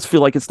it really does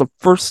feel like it's the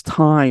first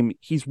time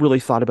he's really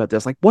thought about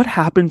this. Like, what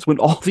happens when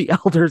all the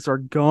elders are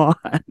gone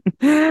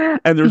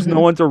and there's no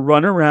one to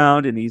run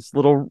around in these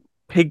little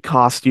pig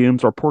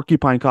costumes or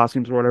porcupine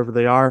costumes or whatever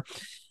they are,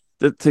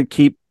 to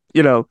keep,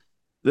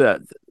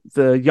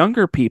 the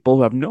younger people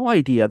who have no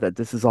idea that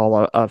this is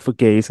all a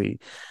fugazi,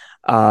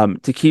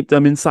 to keep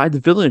them inside the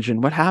village.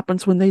 And what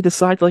happens when they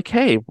decide, like,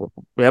 hey,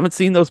 we haven't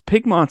seen those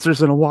pig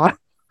monsters in a while.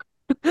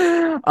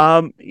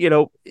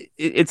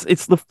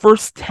 It's the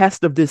first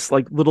test of this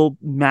like little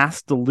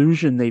mass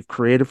delusion they've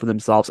created for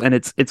themselves, and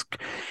it's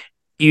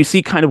you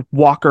see kind of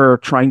Walker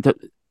trying to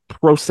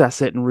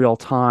process it in real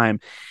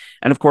time.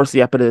 And of course,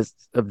 the evidence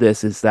of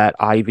this is that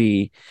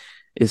Ivy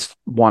is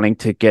wanting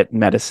to get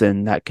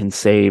medicine that can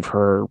save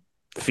her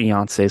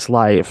fiance's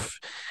life,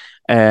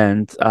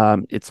 and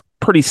it's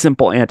pretty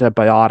simple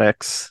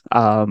antibiotics.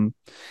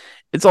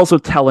 It's also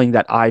telling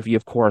that Ivy,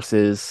 of course,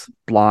 is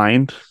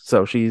blind,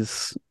 so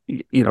she's,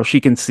 she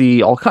can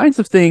see all kinds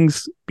of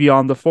things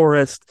beyond the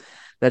forest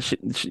that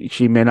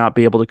she may not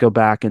be able to go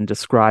back and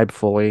describe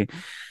fully.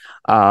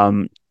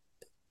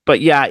 But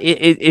yeah,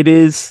 it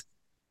is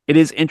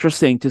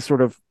interesting to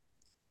sort of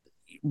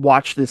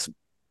watch the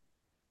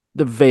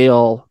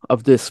veil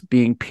of this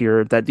being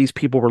peered, that these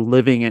people were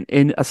living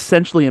in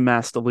essentially a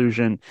mass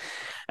delusion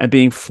and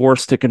being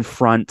forced to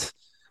confront,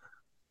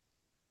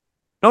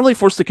 not only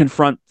forced to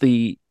confront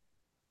the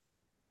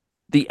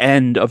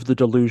end of the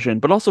delusion,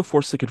 but also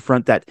forced to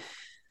confront that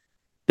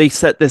they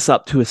set this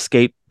up to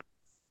escape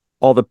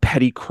all the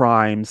petty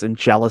crimes and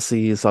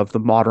jealousies of the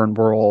modern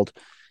world.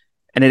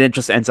 And it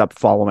just ends up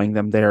following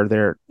them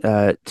there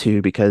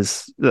too,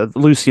 because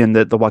Lucien,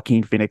 the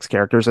Joaquin Phoenix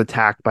character, is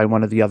attacked by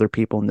one of the other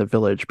people in the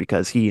village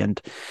because he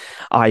and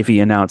Ivy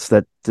announced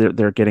that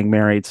they're getting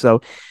married.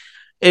 So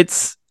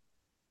if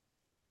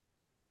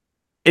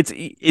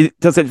the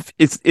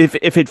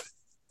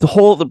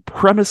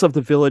premise of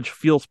the village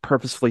feels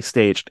purposefully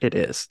staged, it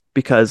is,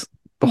 because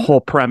the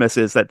whole premise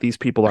is that these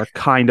people are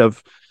kind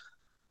of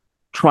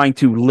trying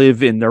to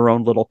live in their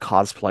own little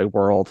cosplay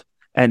world,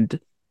 and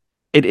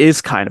it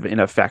is kind of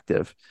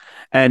ineffective.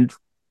 And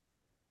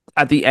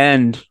at the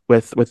end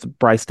with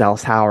Bryce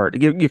Dallas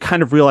Howard, you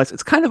kind of realize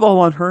it's kind of all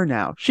on her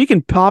now. She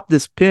can pop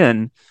this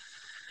pin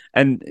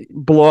and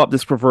blow up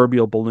this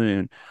proverbial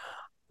balloon,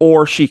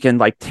 or she can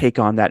like take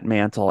on that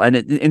mantle. And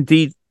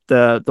indeed,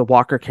 the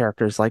Walker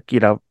character is like,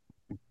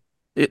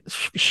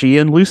 she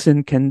and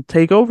Lucien can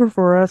take over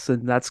for us,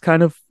 and that's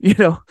kind of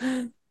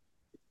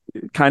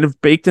kind of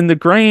baked in the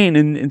grain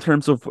in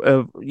terms of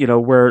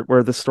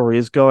where the story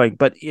is going.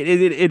 But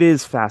it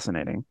is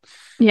fascinating.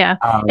 Yeah.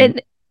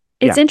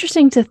 It's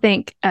interesting to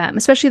think,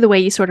 especially the way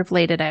you sort of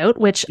laid it out,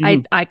 which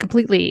I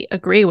completely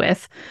agree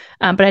with,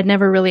 but I'd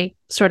never really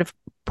sort of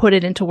put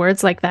it into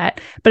words like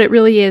that. But it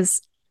really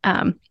is,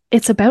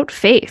 it's about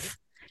faith.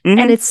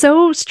 And it's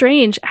so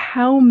strange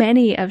how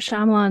many of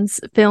Shyamalan's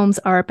films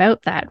are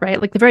about that,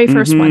 right? Like the very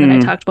first one that I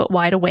talked about,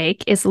 Wide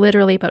Awake, is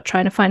literally about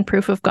trying to find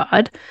proof of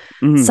God.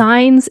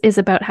 Signs is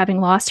about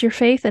having lost your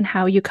faith and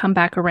how you come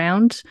back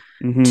around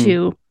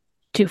to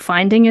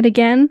finding it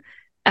again.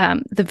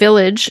 The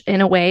Village,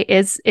 in a way,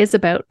 is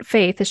about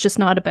faith. It's just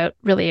not about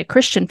really a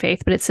Christian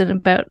faith, but it's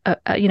about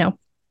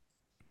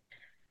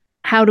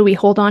how do we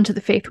hold on to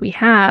the faith we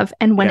have,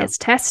 and when it's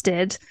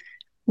tested,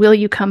 will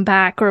you come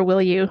back or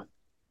will you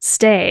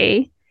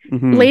stay?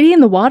 Lady in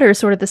the Water is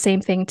sort of the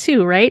same thing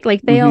too, right?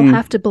 Like they all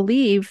have to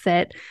believe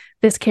that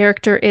this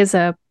character is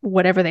a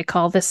whatever they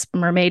call this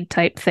mermaid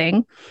type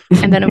thing,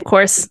 and then of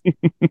course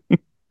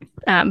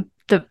the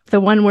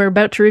one we're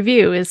about to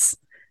review is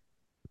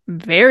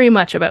very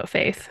much about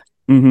faith.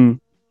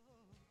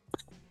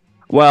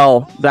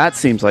 Well, that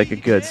seems like a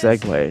good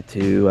segue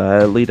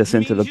to lead us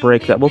into the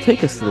break that will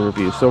take us to the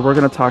review. So we're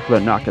going to talk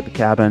about Knock at the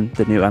Cabin,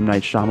 the new M.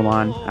 Night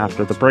Shyamalan.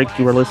 After the break,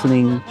 you are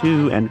listening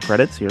to End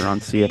Credits here on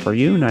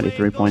CFRU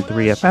 93.3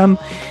 FM,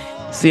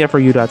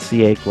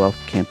 CFRU.ca,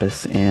 Guelph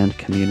Campus and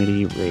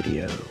Community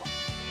Radio.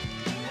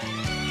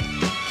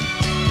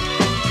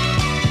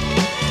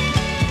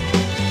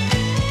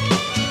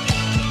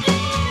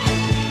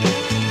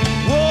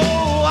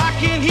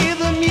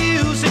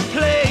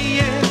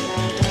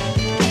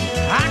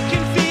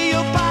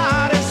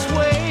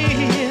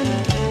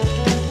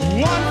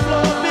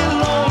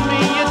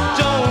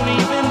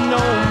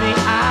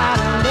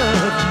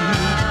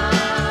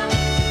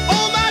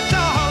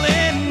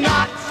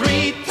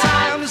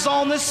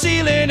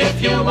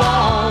 If you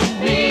want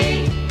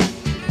me,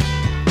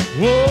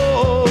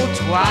 whoa,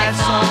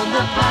 twice on the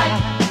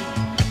pipe.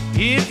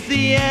 If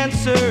the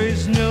answer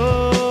is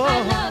no,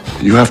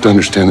 you have to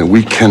understand that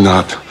we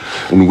cannot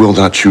and will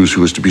not choose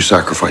who is to be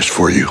sacrificed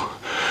for you.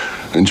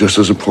 And just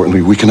as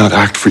importantly, we cannot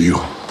act for you.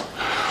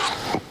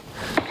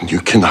 You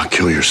cannot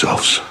kill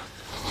yourselves.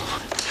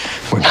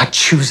 We're not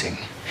choosing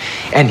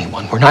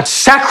anyone. We're not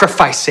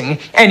sacrificing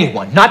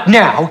anyone. Not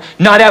now,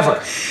 not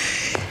ever.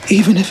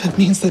 Even if it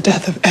means the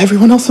death of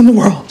everyone else in the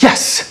world?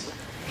 Yes.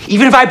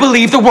 Even if I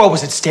believe the world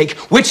was at stake,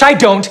 which I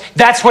don't,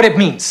 that's what it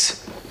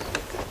means.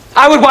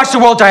 I would watch the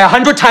world die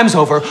 100 times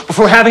over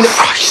before having...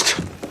 Christ.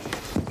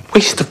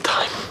 Waste of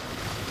time.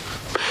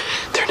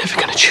 They're never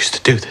going to choose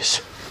to do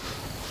this.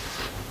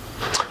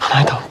 And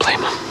I don't blame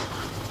them.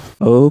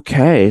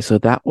 Okay, so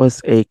that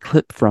was a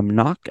clip from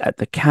Knock at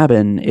the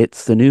Cabin.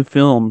 It's the new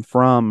film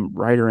from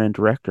writer and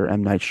director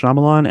M. Night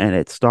Shyamalan, and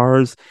it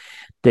stars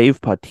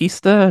Dave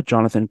Bautista,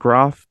 Jonathan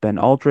Groff, Ben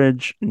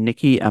Aldridge,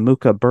 Nikki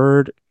Amuka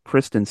Bird,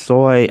 Kristen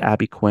Soy,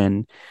 Abby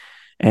Quinn,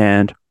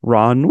 and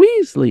Ron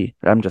Weasley.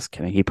 I'm just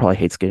kidding. He probably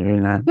hates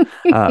getting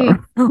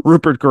that.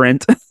 Rupert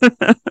Grint.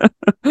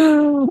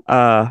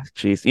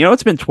 Geez.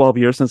 It's been 12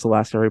 years since the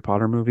last Harry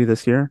Potter movie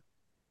this year.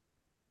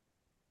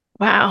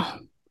 Wow.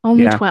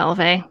 Only 12,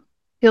 eh?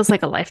 Feels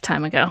like a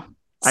lifetime ago.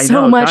 I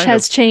so know, much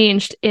has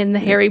changed in the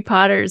Harry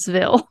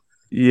Pottersville.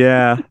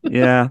 Yeah,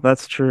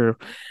 that's true.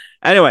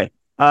 Anyway,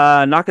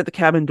 Knock at the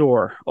Cabin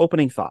Door.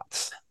 Opening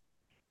thoughts.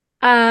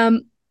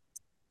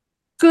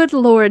 Good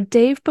Lord,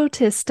 Dave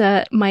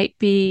Bautista might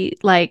be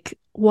like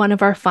one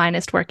of our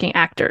finest working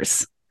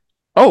actors.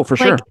 Oh, for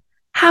sure.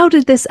 How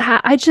did this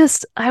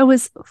I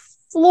was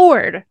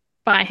floored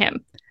by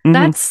him.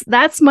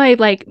 That's my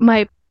like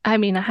my I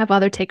mean, I have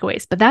other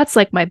takeaways, but that's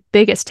like my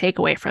biggest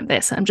takeaway from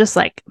this. I'm just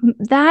like,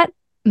 that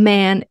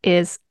man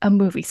is a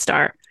movie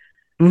star.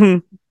 Hmm.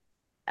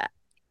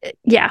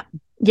 Yeah.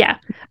 Yeah.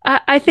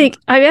 I think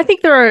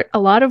there are a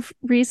lot of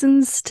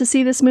reasons to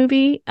see this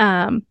movie.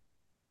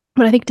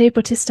 But I think Dave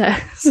Bautista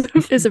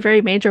is a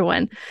very major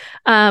one.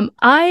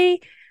 I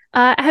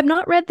have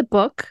not read the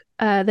book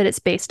that it's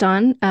based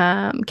on,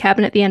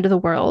 Cabin at the End of the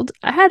World.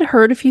 I had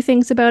heard a few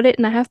things about it,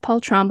 and I have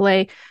Paul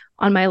Tremblay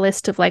on my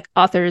list of like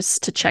authors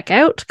to check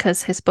out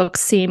because his books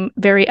seem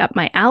very up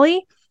my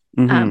alley,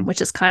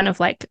 which is kind of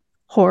like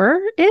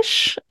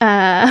horror-ish.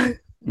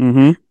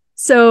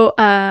 So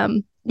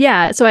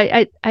yeah, so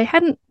I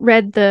hadn't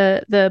read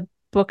the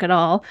book at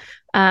all.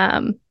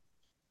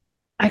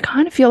 I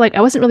kind of feel like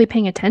I wasn't really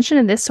paying attention,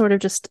 and this sort of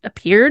just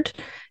appeared,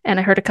 and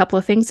I heard a couple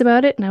of things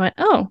about it, and I went,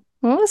 "Oh,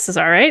 well, this is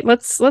all right.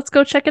 Let's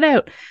go check it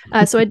out."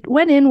 So I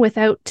went in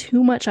without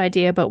too much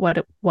idea about what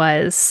it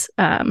was.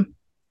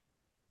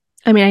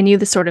 I mean, I knew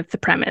the sort of the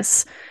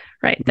premise,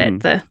 right? That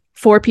the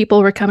four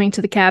people were coming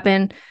to the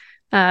cabin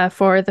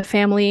for the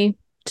family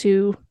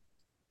to,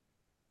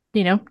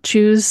 you know,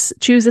 choose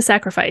a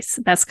sacrifice.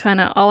 That's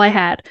kind of all I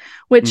had,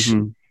 which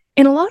in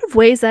a lot of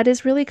ways, that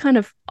is really kind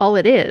of all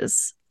it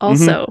is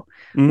also,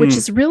 which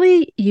is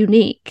really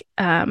unique.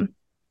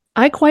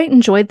 I quite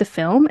enjoyed the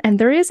film, and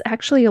there is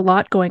actually a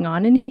lot going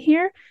on in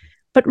here,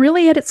 but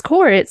really at its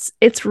core, it's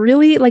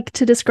really, like,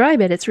 to describe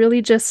it, it's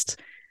really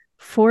just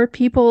four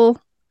people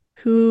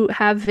who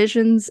have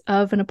visions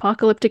of an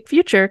apocalyptic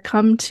future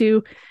come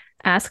to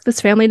ask this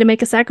family to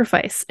make a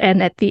sacrifice.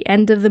 And at the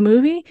end of the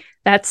movie,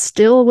 that's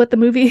still what the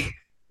movie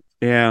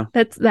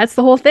that's the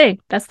whole thing.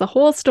 That's the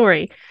whole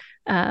story.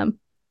 I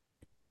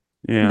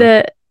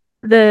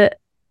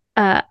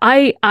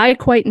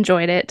quite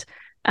enjoyed it.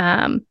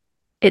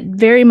 It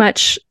very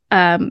much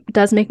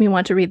does make me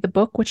want to read the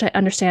book, which I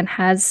understand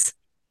has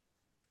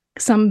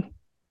some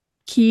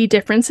key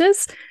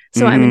differences.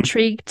 So I'm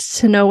intrigued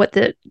to know what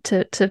to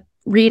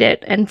read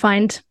it and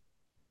find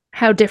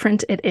how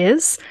different it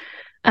is.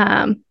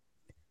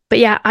 But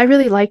yeah, I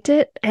really liked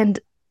it, and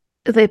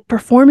the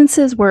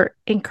performances were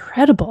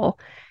incredible.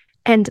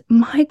 And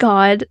my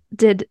God,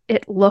 did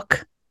it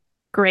look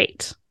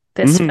great,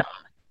 this film.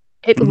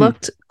 It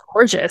looked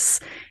gorgeous,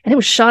 and it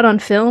was shot on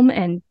film,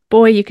 and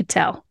boy, you could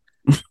tell.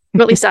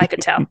 Or at least I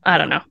could tell. I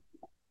don't know.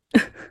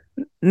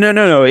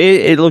 No.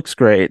 It looks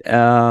great.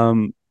 Yeah,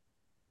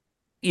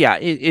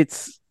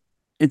 it's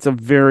a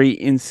very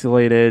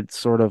insulated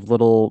sort of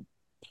little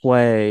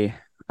play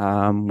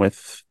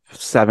with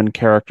 7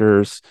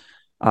 characters.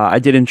 I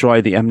did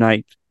enjoy the M.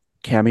 Night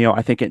cameo.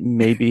 I think it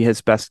may be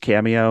his best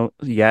cameo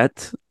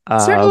yet.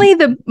 Certainly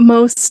the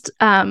most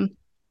like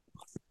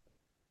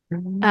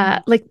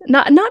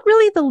not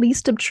really the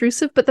least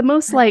obtrusive, but the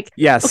most like,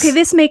 yes, okay,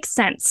 this makes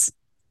sense.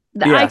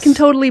 Yes. I can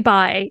totally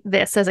buy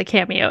this as a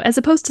cameo, as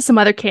opposed to some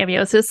other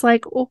cameos. It's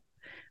like, oh,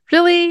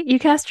 really? You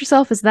cast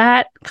yourself as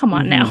that? Come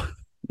on now.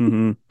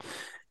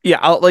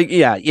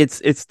 Yeah,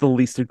 it's the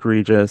least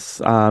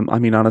egregious. I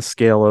mean, on a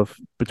scale of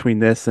between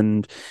this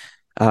and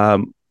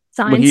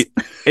Signs.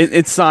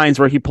 It's Signs,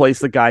 where he plays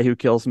the guy who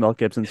kills Mel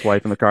Gibson's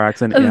wife in the car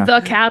accident. Yeah. The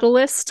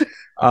Catalyst.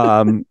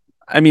 I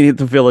mean,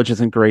 The Village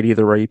isn't great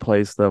either, where he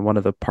plays one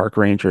of the park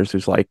rangers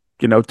who's like,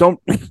 you know, don't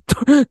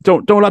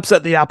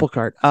upset the apple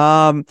cart.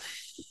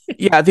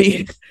 Yeah,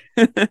 the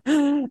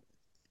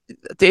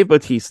Dave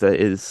Bautista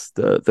is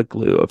the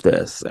glue of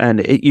this, and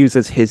it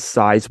uses his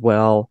size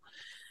well.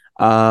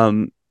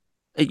 It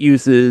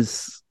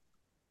uses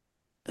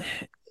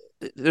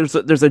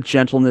there's a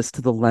gentleness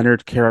to the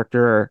Leonard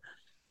character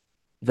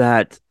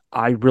that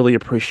I really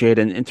appreciate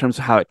in terms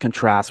of how it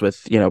contrasts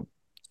with, you know,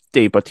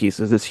 Dave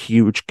Bautista, this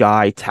huge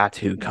guy,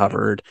 tattoo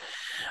covered.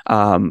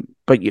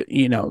 But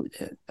you know,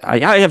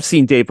 I have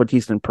seen Dave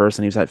Bautista in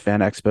person. He was at Fan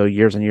Expo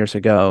years and years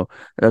ago,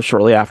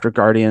 shortly after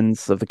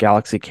Guardians of the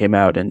Galaxy came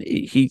out, and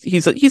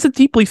he's a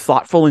deeply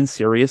thoughtful and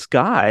serious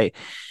guy.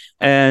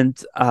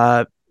 And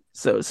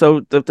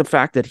so the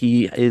fact that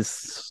he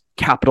is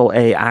capital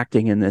A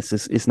acting in this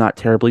is not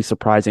terribly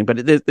surprising.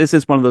 But this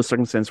is one of those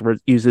circumstances where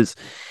it uses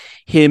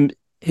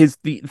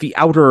the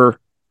outer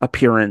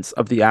appearance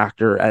of the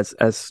actor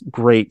as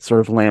great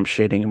sort of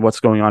lampshading and what's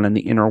going on in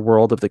the inner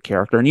world of the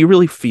character, and you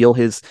really feel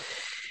his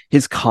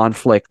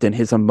conflict and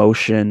his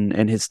emotion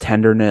and his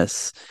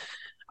tenderness.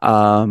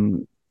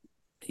 You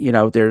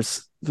know,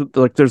 there's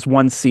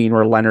one scene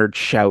where Leonard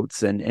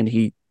shouts and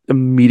he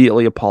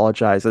immediately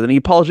apologizes, and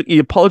he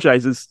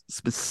apologizes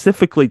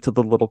specifically to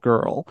the little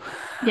girl,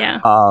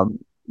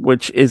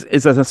 which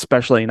is an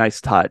especially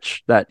nice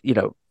touch that, you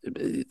know,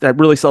 that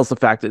really sells the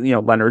fact that, you know,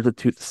 Leonard's a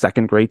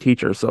second grade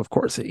teacher. So of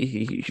course,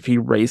 if he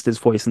raised his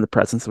voice in the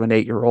presence of an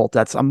 8-year-old,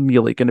 that's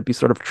immediately going to be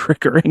sort of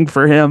triggering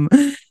for him.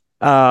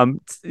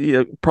 You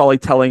know, probably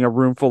telling a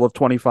room full of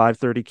 25,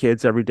 30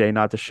 kids every day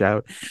not to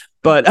shout.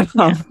 But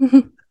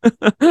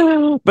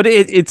but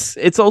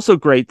it's also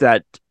great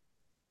that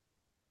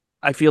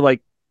I feel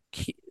like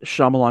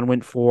Shyamalan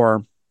went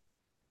for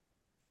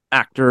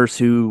actors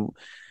who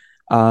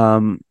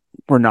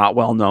were not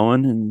well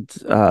known, and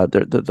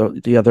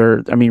the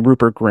other, I mean,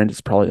 Rupert Grint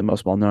is probably the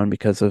most well known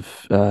because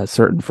of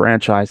certain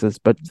franchises,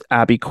 but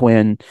Abby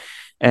Quinn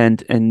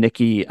and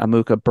Nikki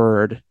Amuka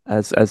Bird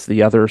as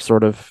the other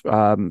sort of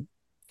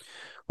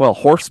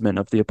horsemen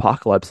of the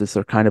apocalypse, as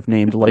they're kind of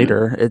named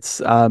later. It's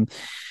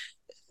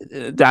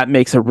that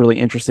makes it really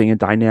interesting and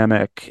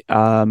dynamic.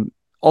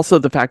 Also,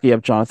 the fact that you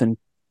have Jonathan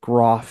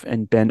Groff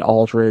and Ben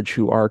Aldridge,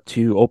 who are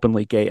two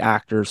openly gay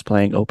actors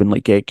playing openly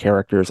gay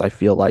characters, I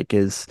feel like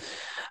is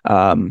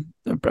a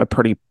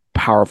pretty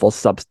powerful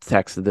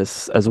subtext of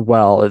this as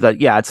well. That,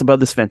 yeah, it's about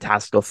this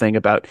fantastical thing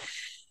about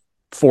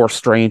four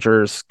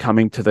strangers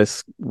coming to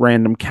this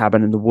random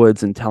cabin in the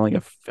woods and telling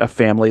a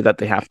family that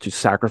they have to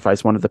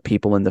sacrifice one of the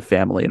people in the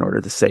family in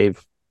order to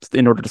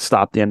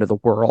stop the end of the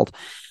world.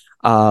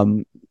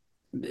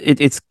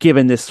 It's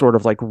given this sort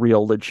of like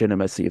real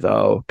legitimacy,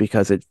 though,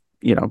 because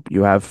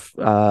you have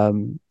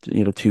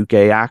two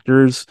gay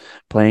actors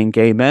playing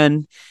gay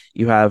men.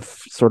 You have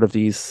sort of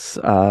these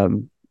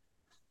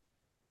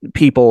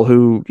people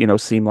who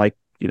seem like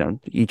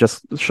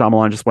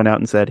Shyamalan just went out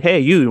and said, "Hey,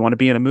 you want to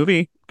be in a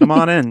movie? Come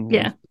on in."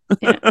 Yeah.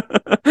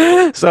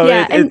 So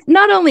yeah, and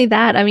not only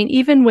that, I mean,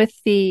 even with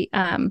the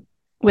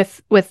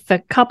with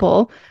the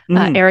couple,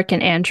 Eric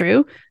and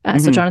Andrew,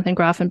 so Jonathan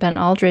Groff and Ben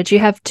Aldridge, you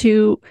have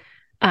two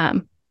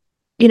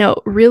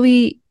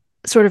really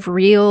sort of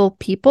real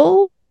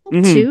people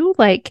too.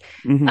 Like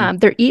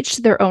they're each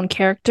their own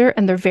character,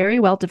 and they're very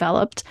well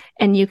developed,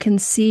 and you can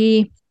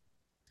see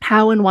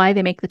how and why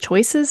they make the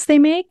choices they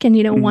make.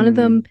 And one of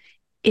them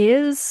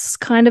is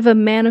kind of a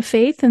man of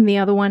faith, and the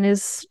other one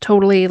is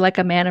totally like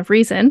a man of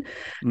reason.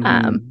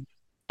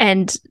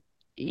 And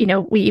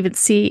we even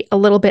see a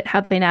little bit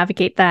how they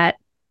navigate that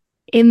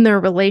in their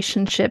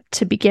relationship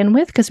to begin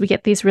with, because we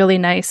get these really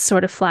nice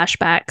sort of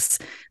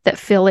flashbacks that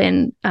fill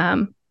in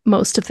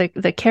most of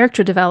the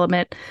character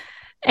development.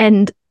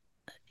 And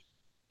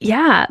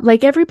yeah,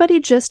 like everybody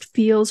just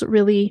feels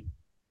really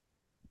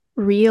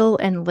real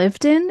and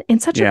lived in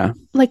such a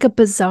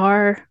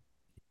bizarre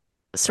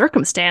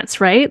circumstance,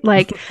 right?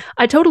 Like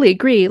I totally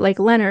agree. Like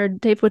Leonard,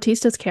 Dave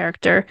Bautista's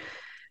character,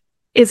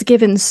 is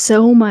given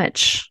so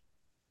much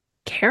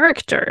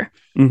character,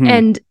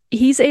 and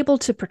he's able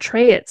to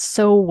portray it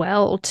so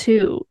well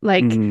too.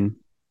 Like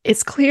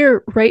it's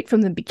clear right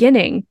from the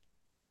beginning,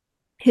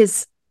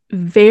 his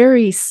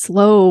very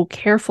slow,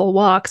 careful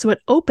walk. So it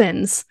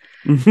opens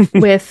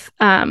with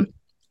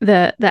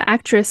the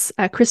actress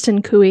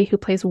Kristen Cui, who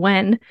plays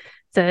Wen,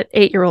 the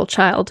 8-year-old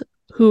child,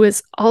 who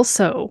is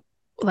also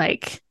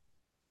like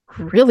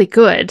really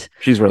good.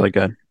 She's really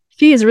good.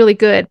 She is really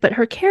good, but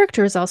her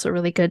character is also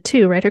really good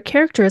too, right? Her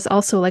character is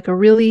also like a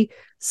really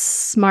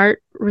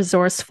smart,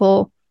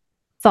 resourceful,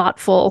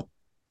 thoughtful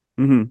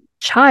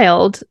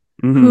child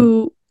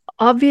who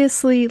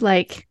obviously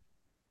like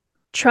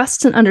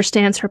trusts and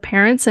understands her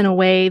parents in a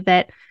way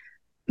that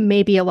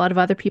maybe a lot of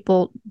other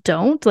people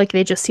don't. Like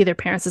they just see their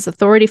parents as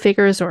authority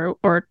figures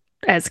or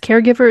as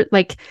caregiver.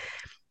 Like,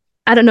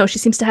 I don't know, she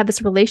seems to have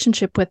this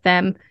relationship with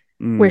them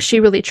where she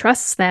really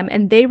trusts them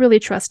and they really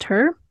trust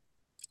her.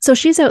 So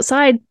she's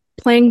outside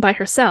playing by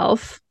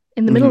herself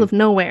in the middle of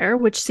nowhere,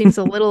 which seems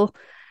a little,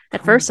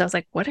 at first I was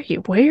like,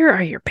 where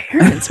are your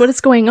parents? What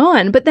is going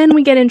on? But then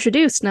we get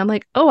introduced and I'm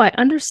like, oh, I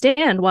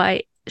understand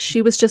why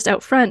she was just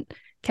out front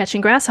catching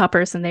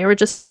grasshoppers and they were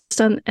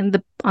just on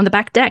the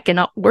back deck and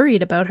not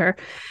worried about her.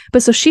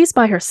 But so she's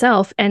by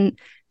herself, and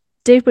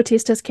Dave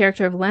Bautista's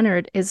character of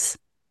Leonard is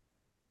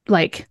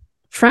like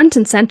front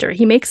and center.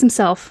 He makes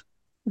himself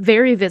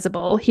very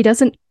visible. He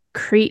doesn't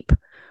creep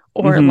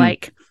or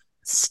like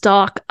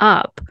stalk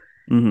up.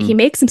 He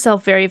makes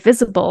himself very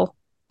visible,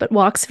 but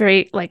walks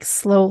very like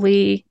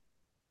slowly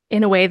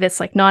in a way that's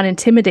like not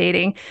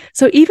intimidating.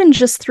 So even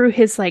just through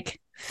his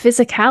like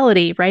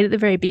physicality right at the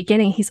very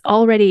beginning, he's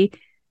already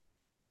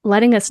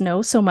letting us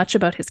know so much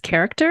about his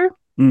character.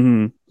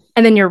 And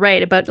then you're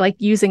right about like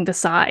using the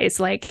size,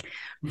 like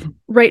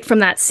right from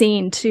that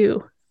scene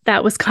too.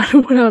 That was kind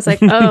of when I was like,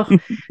 oh,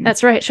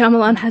 that's right.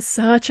 Shyamalan has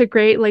such a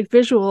great like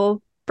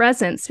visual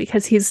presence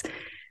because he's,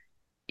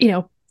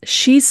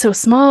 she's so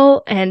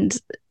small and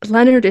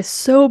Leonard is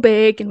so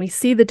big, and we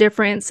see the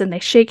difference, and they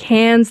shake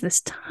hands, this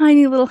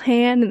tiny little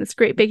hand and this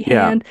great big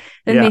hand.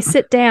 And they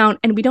sit down,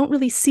 and we don't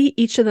really see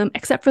each of them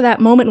except for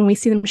that moment when we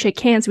see them shake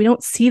hands. We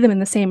don't see them in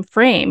the same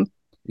frame.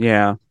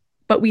 Yeah.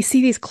 But we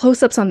see these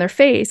close-ups on their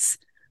face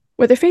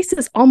where their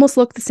faces almost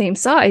look the same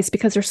size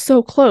because they're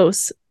so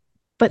close.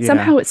 But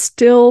somehow it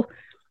still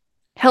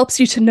helps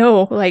you to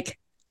know like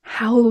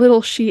how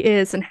little she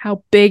is and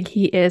how big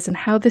he is and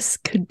how this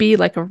could be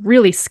like a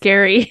really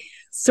scary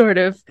sort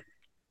of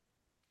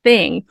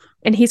thing.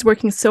 And he's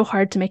working so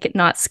hard to make it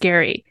not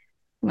scary.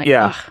 I'm like,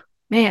 oh,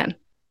 man.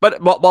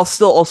 But while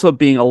still also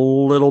being a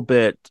little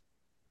bit,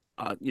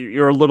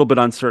 you're a little bit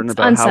uncertain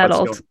about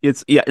unsettled. How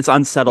it's going. It's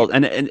unsettled.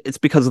 And it's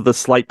because of the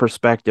slight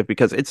perspective,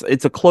 because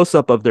it's a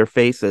close-up of their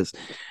faces,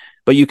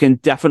 but you can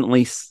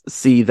definitely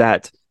see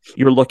that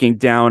you're looking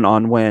down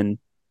on Wen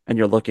and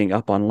you're looking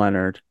up on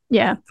Leonard.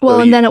 Yeah. So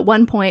Well, and then at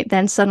one point,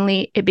 then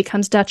suddenly it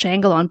becomes Dutch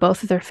angle on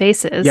both of their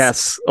faces.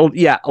 yes. Oh,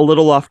 yeah. A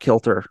little off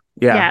kilter.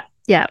 Yeah. Yeah.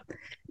 Yeah.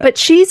 But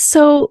she's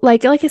so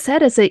like I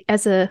said, as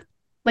a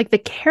like the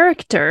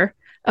character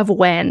of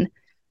Wen,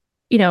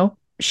 you know,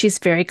 she's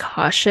very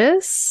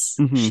cautious.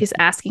 Mhm. She's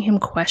asking him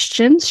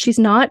questions. She's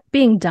not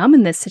being dumb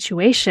in this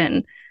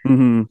situation.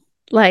 Hmm.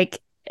 Like,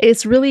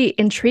 it's really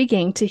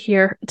intriguing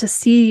to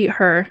see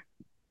her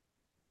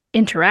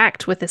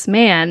interact with this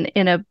man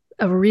in a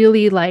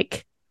really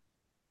like,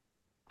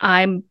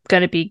 I'm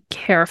going to be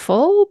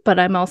careful, but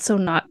I'm also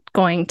not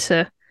going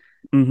to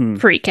Hmm.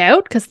 freak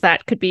out because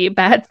that could be a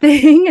bad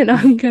thing. And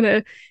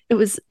it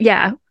was,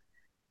 yeah.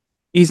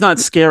 He's not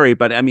scary,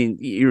 but I mean,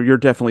 you're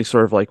definitely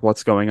sort of like,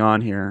 what's going on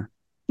here?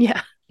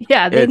 Yeah.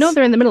 Yeah. They know It's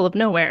they're in the middle of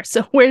nowhere.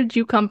 So where did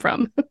you come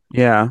from?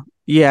 yeah,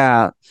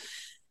 yeah.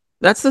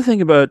 That's the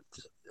thing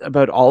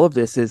about all of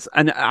this is,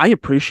 and I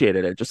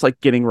appreciated it, just like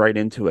getting right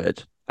into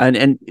it.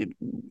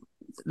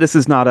 This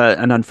is not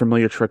an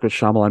unfamiliar trick with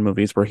Shyamalan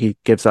movies where he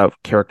gives out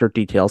character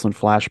details and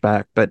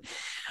flashback, but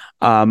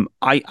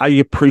I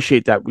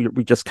appreciate that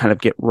we just kind of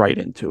get right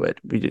into it.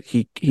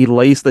 He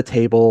lays the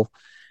table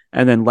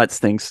and then lets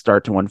things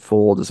start to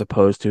unfold, as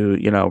opposed to,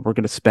 we're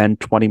going to spend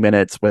 20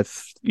 minutes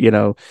with,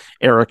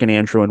 Eric and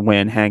Andrew and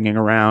Wynn hanging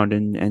around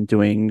and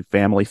doing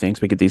family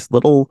things. We get these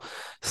little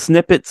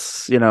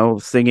snippets,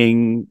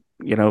 singing,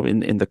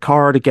 in the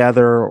car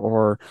together,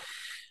 or,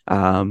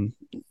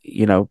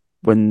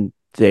 when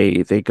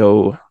they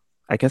go,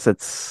 I guess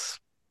it's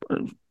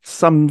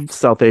some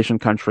South Asian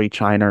country,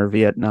 China or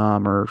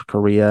Vietnam or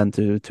Korea, and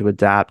to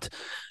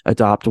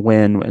adopt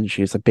Wynn when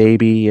she's a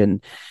baby.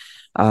 And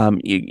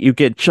you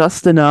get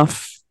just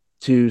enough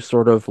to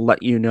sort of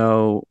let you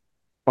know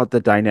what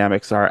the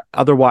dynamics are.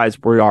 Otherwise,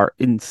 we are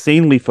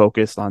insanely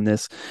focused on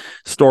this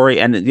story.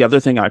 And the other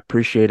thing I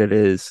appreciated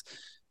is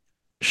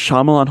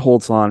Shyamalan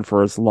holds on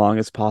for as long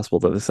as possible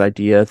to this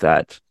idea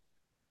that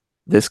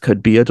this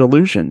could be a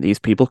delusion. These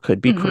people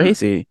could be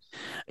crazy,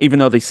 even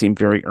though they seem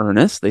very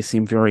earnest. They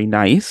seem very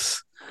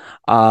nice.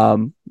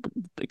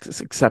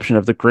 Exception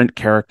of the Grint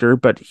character,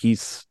 but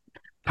he's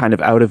kind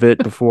of out of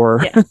it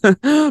before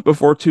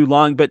before too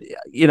long. But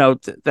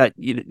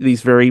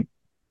these very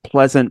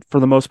pleasant, for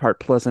the most part,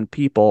 pleasant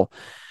people,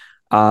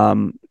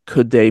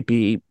 could they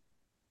be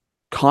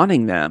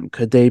conning them?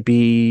 Could they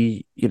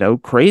be,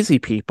 crazy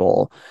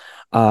people?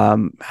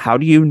 How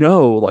do you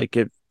know, like,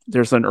 if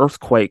there's an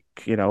earthquake,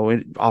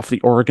 off the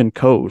Oregon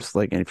coast,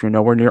 like, if you're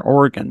nowhere near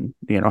Oregon,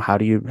 how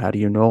do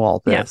you know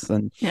all this?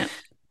 And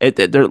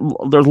there's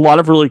a lot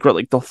of really great,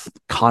 like,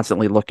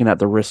 constantly looking at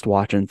the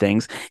wristwatch and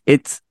things.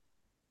 It's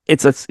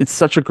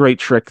such a great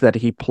trick that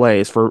he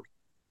plays for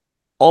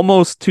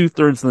almost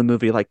 2/3 of the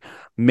movie. Like,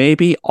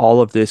 maybe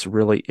all of this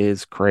really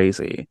is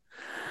crazy,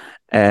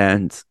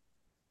 and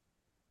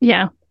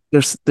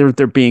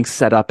they're being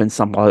set up in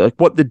some way. Like,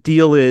 what the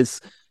deal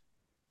is,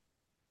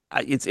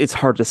 it's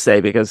hard to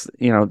say, because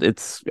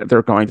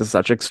they're going to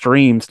such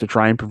extremes to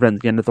try and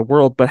prevent the end of the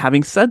world. But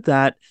having said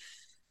that,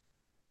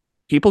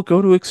 people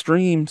go to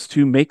extremes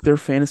to make their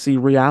fantasy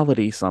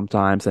reality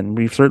sometimes, and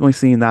we've certainly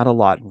seen that a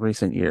lot in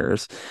recent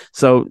years.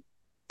 So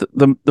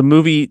the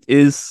movie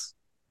is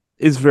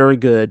very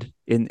good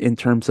in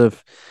terms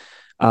of,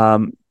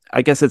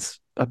 I guess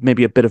it's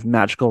maybe a bit of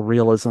magical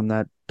realism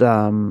that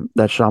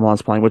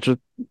Shyamalan's playing, which is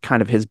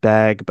kind of his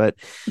bag. But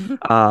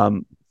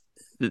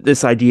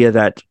this idea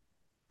that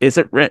is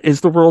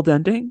the world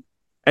ending?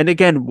 And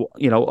again,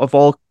 of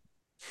all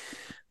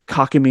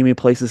cockamamie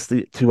places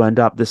to end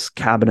up, this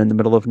cabin in the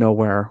middle of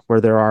nowhere where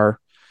there are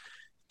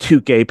two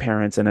gay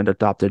parents and an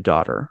adopted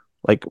daughter,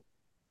 like,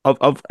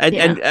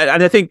 and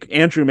I think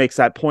Andrew makes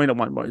that point at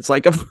one point. It's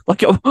like,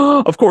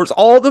 of course,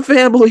 all the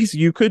families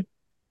you could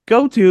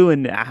go to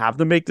and have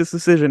them make this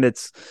decision,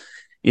 it's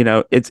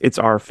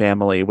our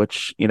family,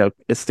 which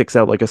it sticks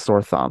out like a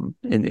sore thumb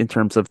in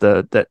terms of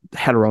the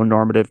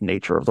heteronormative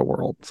nature of the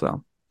world.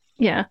 So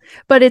yeah,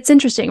 but it's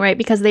interesting, right?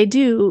 Because they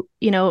do,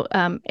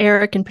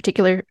 Eric in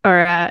particular,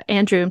 or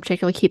Andrew in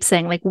particular, keeps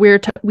saying, like,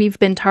 we've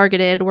been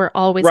targeted, we're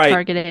always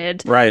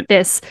targeted, right?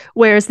 This,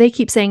 whereas they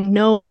keep saying,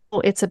 no,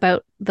 it's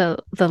about the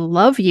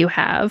love you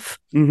have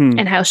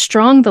and how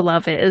strong the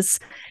love is.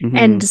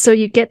 And so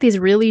you get these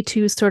really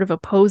two sort of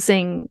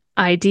opposing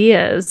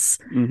ideas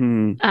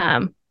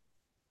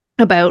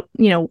about,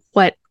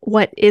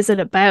 what is it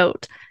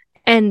about?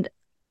 And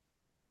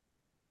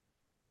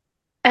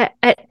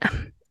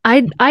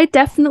I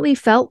definitely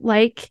felt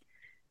like,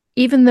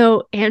 even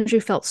though Andrew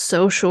felt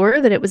so sure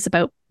that it was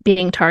about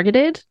being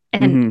targeted,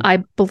 and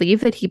I believe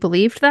that he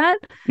believed that,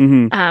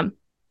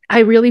 I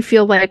really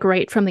feel like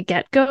right from the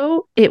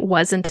get-go, it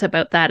wasn't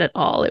about that at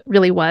all. It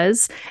really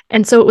was.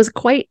 And so it was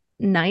quite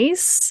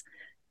nice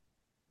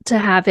to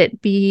have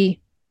it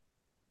be,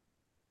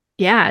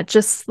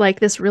 just like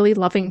this really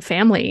loving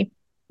family.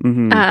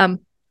 I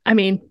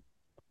mean,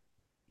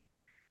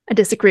 I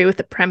disagree with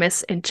the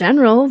premise in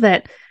general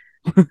that,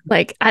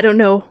 like, I don't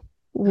know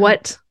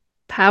what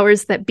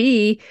powers that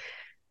be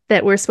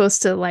that we're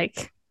supposed to,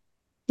 like,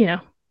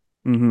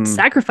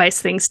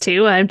 sacrifice things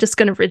to. I'm just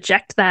going to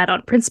reject that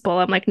on principle.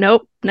 I'm like,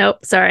 nope,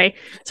 sorry.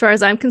 As far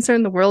as I'm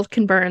concerned, the world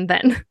can burn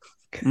then.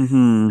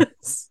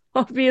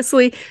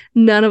 Obviously,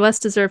 none of us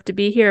deserve to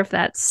be here if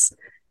that's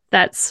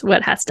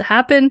what has to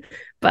happen.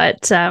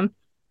 But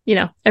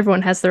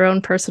everyone has their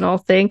own personal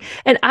thing.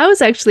 And I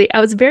was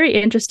very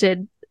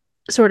interested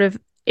sort of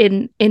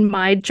in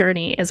my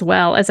journey as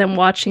well as I'm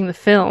watching the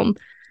film,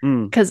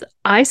 because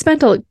I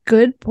spent a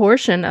good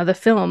portion of the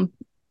film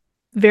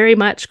very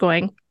much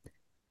going,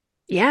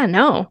 yeah,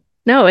 no,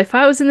 if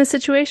I was in this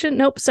situation,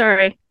 nope,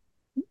 sorry,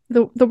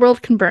 the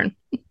world can burn.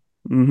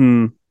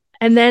 And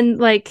then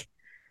like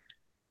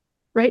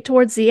right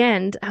towards the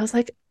end, I was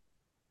like,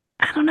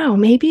 I don't know,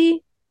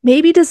 maybe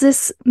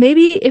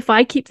if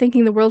I keep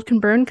thinking the world can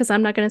burn because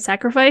I'm not going to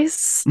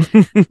sacrifice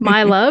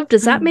my love,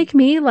 does that make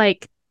me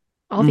like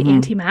all the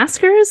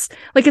anti-maskers?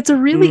 Like, it's a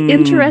really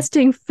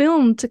interesting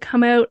film to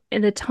come out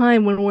in a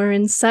time when we're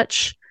in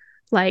such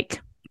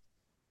like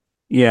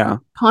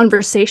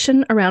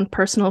conversation around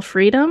personal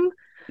freedom.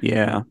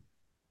 Yeah.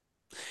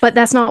 But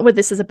that's not what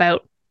this is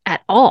about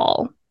at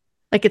all.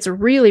 Like, it's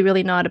really,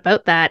 really not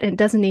about that. And it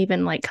doesn't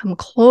even like come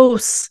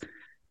close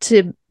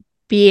to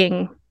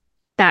being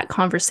that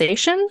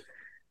conversation.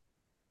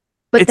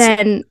 But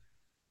then,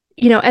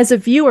 as a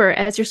viewer,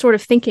 as you're sort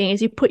of thinking,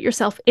 as you put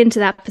yourself into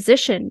that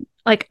position,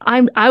 like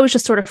I was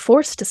just sort of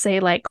forced to say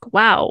like,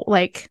 wow,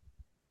 like,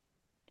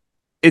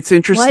 it's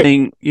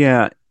interesting. What?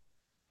 Yeah.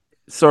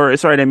 Sorry, I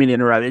didn't mean to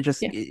interrupt.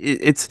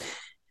 It's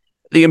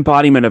the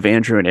embodiment of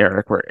Andrew and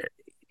Eric, where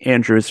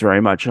Andrew is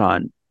very much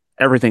on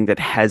everything that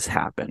has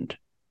happened,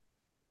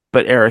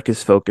 but Eric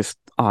is focused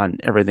on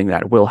everything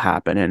that will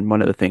happen. And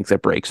one of the things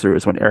that breaks through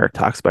is when Eric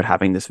talks about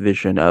having this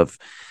vision of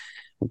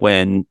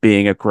when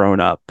being a grown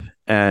up,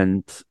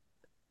 and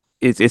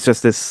it's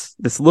just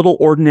this little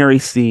ordinary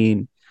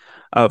scene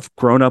of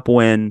grown up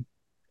Wynn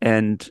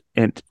and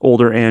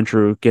older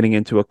Andrew getting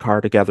into a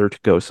car together to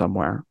go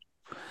somewhere.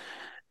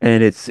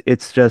 And it's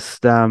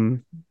just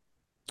a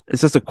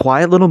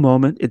quiet little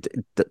moment. It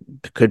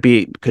could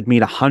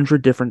mean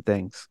 100 different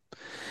things.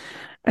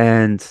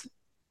 And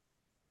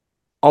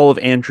all of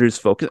Andrew's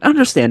focus,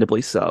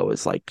 understandably so,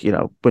 is like,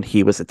 when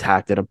he was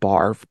attacked at a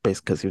bar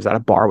because he was at a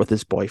bar with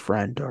his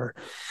boyfriend, or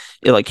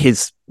like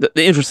the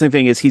interesting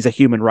thing is he's a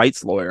human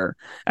rights lawyer,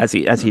 as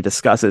he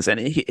discusses, and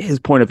his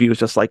point of view is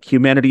just like,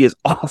 humanity is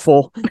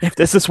awful. If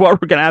this is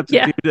what we're gonna have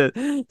to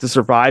do to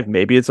survive,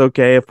 maybe it's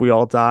okay if we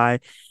all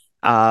die.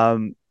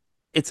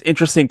 It's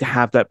interesting to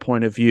have that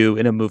point of view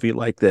in a movie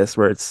like this,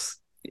 where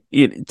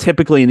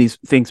typically in these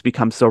things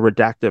become so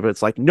reductive.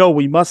 It's like, no,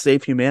 we must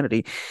save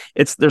humanity.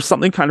 There's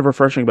something kind of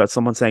refreshing about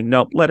someone saying,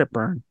 no, let it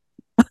burn.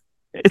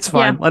 It's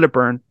fine. Let it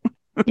burn.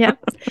 Yeah.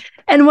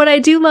 And what I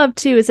do love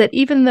too is that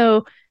even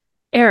though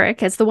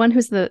Eric, as the one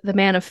who's the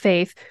man of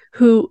faith,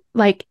 who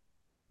like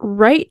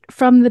right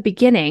from the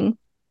beginning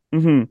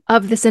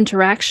of this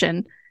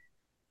interaction,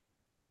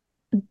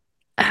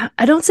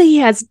 I don't say he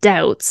has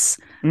doubts,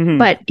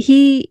 but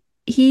he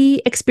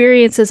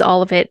experiences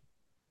all of it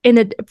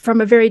from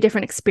a very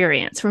different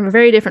experience, from a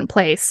very different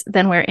place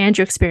than where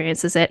Andrew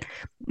experiences it.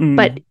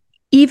 But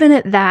even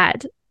at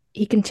that,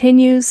 he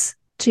continues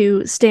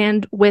to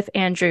stand with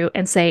Andrew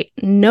and say,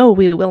 no,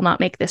 we will not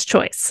make this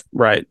choice.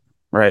 Right.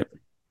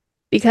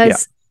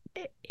 Because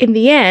in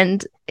the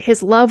end,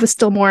 his love was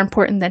still more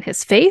important than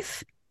his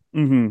faith,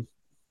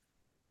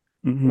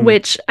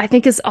 which I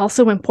think is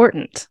also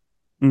important.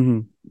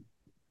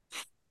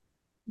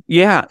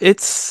 Yeah,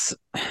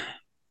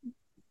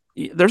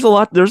 there's a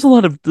lot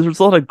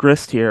of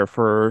grist here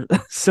for a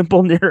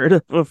simple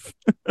narrative of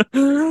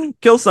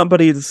kill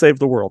somebody to save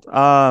the world.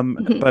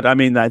 But I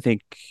mean, I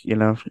think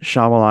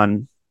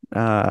Shyamalan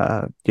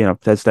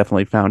has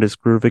definitely found his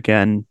groove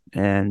again,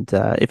 and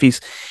if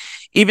he's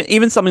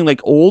even something like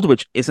Old,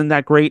 which isn't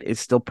that great, is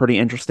still pretty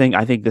interesting.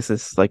 I think this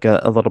is like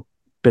a little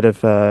bit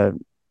of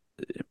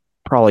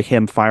probably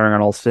him firing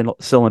on all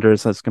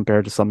cylinders as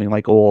compared to something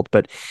like Old,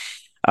 but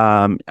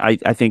I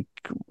think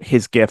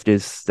his gift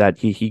is that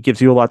he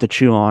gives you a lot to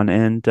chew on,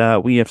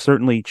 and we have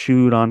certainly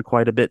chewed on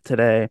quite a bit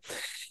today,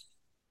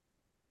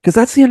 because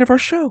that's the end of our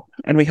show,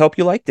 and we hope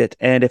you liked it.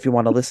 And if you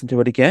want to listen to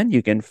it again,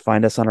 you can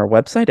find us on our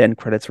website,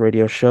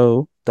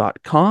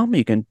 endcreditsradioshow.com.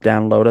 You can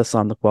download us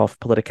on the Guelph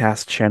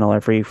Politicast channel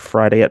every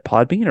Friday at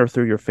Podbean, or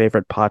through your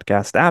favorite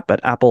podcast app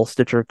at Apple,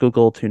 Stitcher,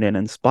 Google, TuneIn,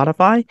 and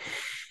Spotify.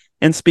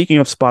 And speaking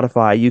of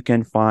Spotify, you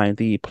can find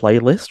the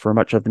playlist for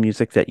much of the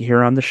music that you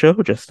hear on the show.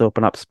 Just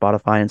open up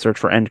Spotify and search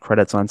for End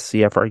Credits on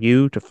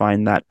CFRU to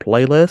find that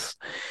playlist.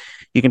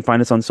 You can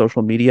find us on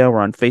social media.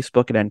 We're on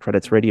Facebook at End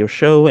Credits Radio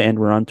Show, and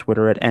we're on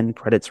Twitter at End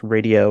Credits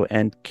Radio.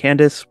 And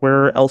Candace,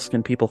 where else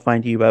can people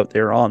find you out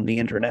there on the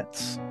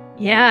internets?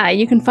 Yeah,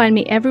 you can find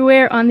me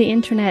everywhere on the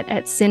internet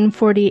at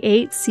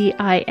Cinn48,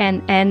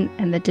 CINN,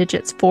 and the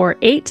digits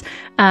 48.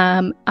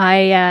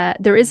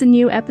 There is a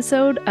new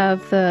episode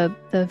of the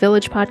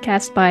Village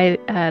podcast by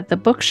The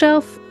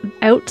Bookshelf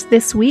out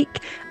this week.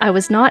 I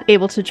was not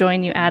able to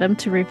join you, Adam,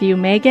 to review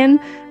Megan,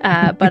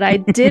 but I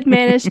did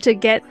manage to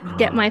get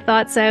my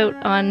thoughts out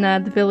on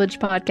the Village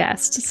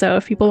podcast. So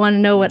if people want to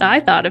know what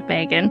I thought of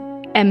Megan,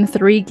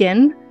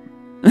 M3gan,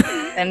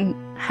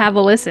 then have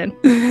a listen.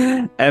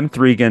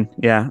 M3gan,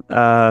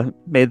 yeah.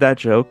 Made that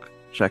joke.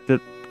 Checked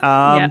it.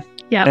 Yeah.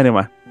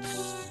 Anyway,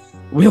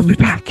 we'll be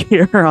back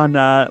here on,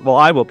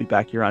 I will be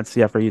back here on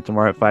CFRU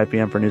tomorrow at 5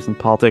 p.m. for news and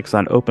politics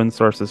on Open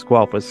Sources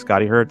Guelph with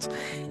Scotty Hertz.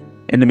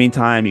 In the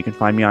meantime, you can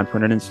find me on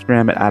Twitter and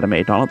Instagram at Adam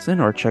A. Donaldson,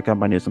 or check out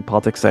my news and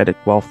politics site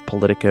at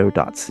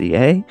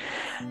guelphpolitico.ca.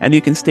 And you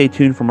can stay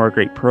tuned for more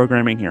great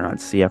programming here on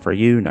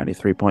CFRU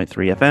 93.3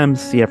 FM,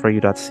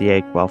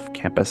 CFRU.ca, Guelph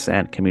Campus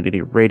and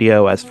Community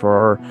Radio. As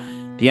for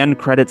the end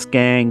credits,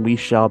 gang, we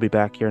shall be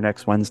back here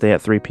next Wednesday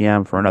at 3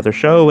 p.m. for another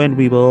show, and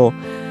we will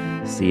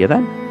see you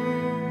then.